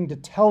us having to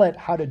tell it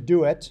how to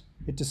do it,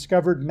 it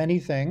discovered many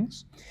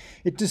things.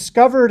 It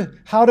discovered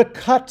how to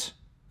cut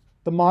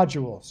the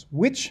modules,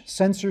 which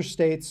sensor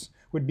states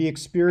would be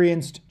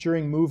experienced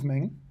during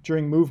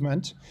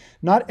movement.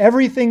 Not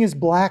everything is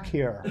black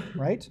here,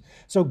 right?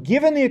 So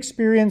given the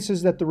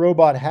experiences that the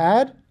robot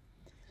had,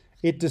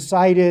 it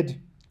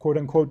decided, quote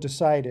unquote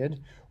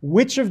decided,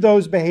 which of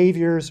those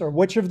behaviors or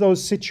which of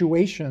those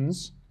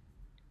situations,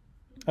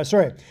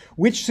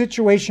 which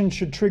situation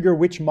should trigger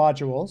which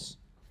modules.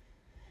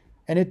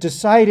 And it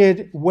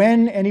decided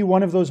when any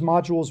one of those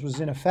modules was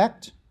in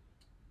effect,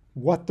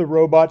 what the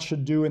robot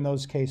should do in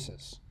those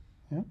cases.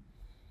 Yeah?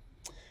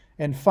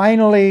 And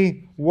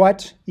finally,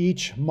 what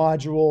each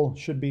module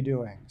should be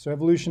doing. So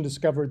evolution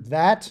discovered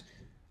that,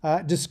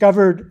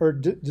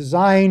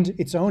 designed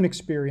its own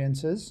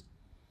experiences.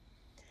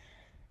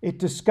 It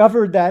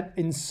discovered that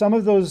in some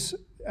of those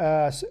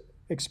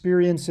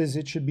experiences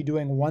it should be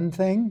doing one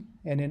thing,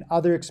 and in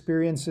other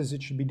experiences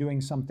it should be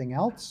doing something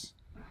else.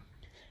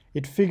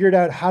 It figured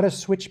out how to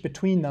switch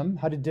between them,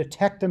 how to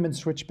detect them and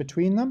switch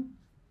between them,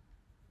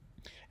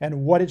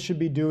 and what it should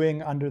be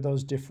doing under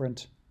those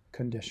different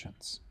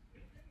conditions.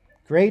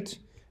 Great,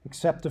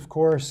 except of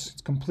course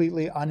it's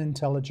completely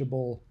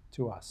unintelligible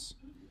to us.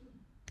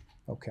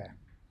 Okay.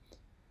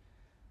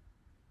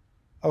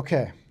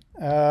 Okay.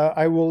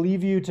 I will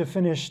leave you to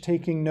finish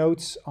taking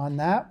notes on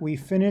that. We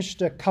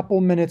finished a couple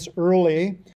minutes early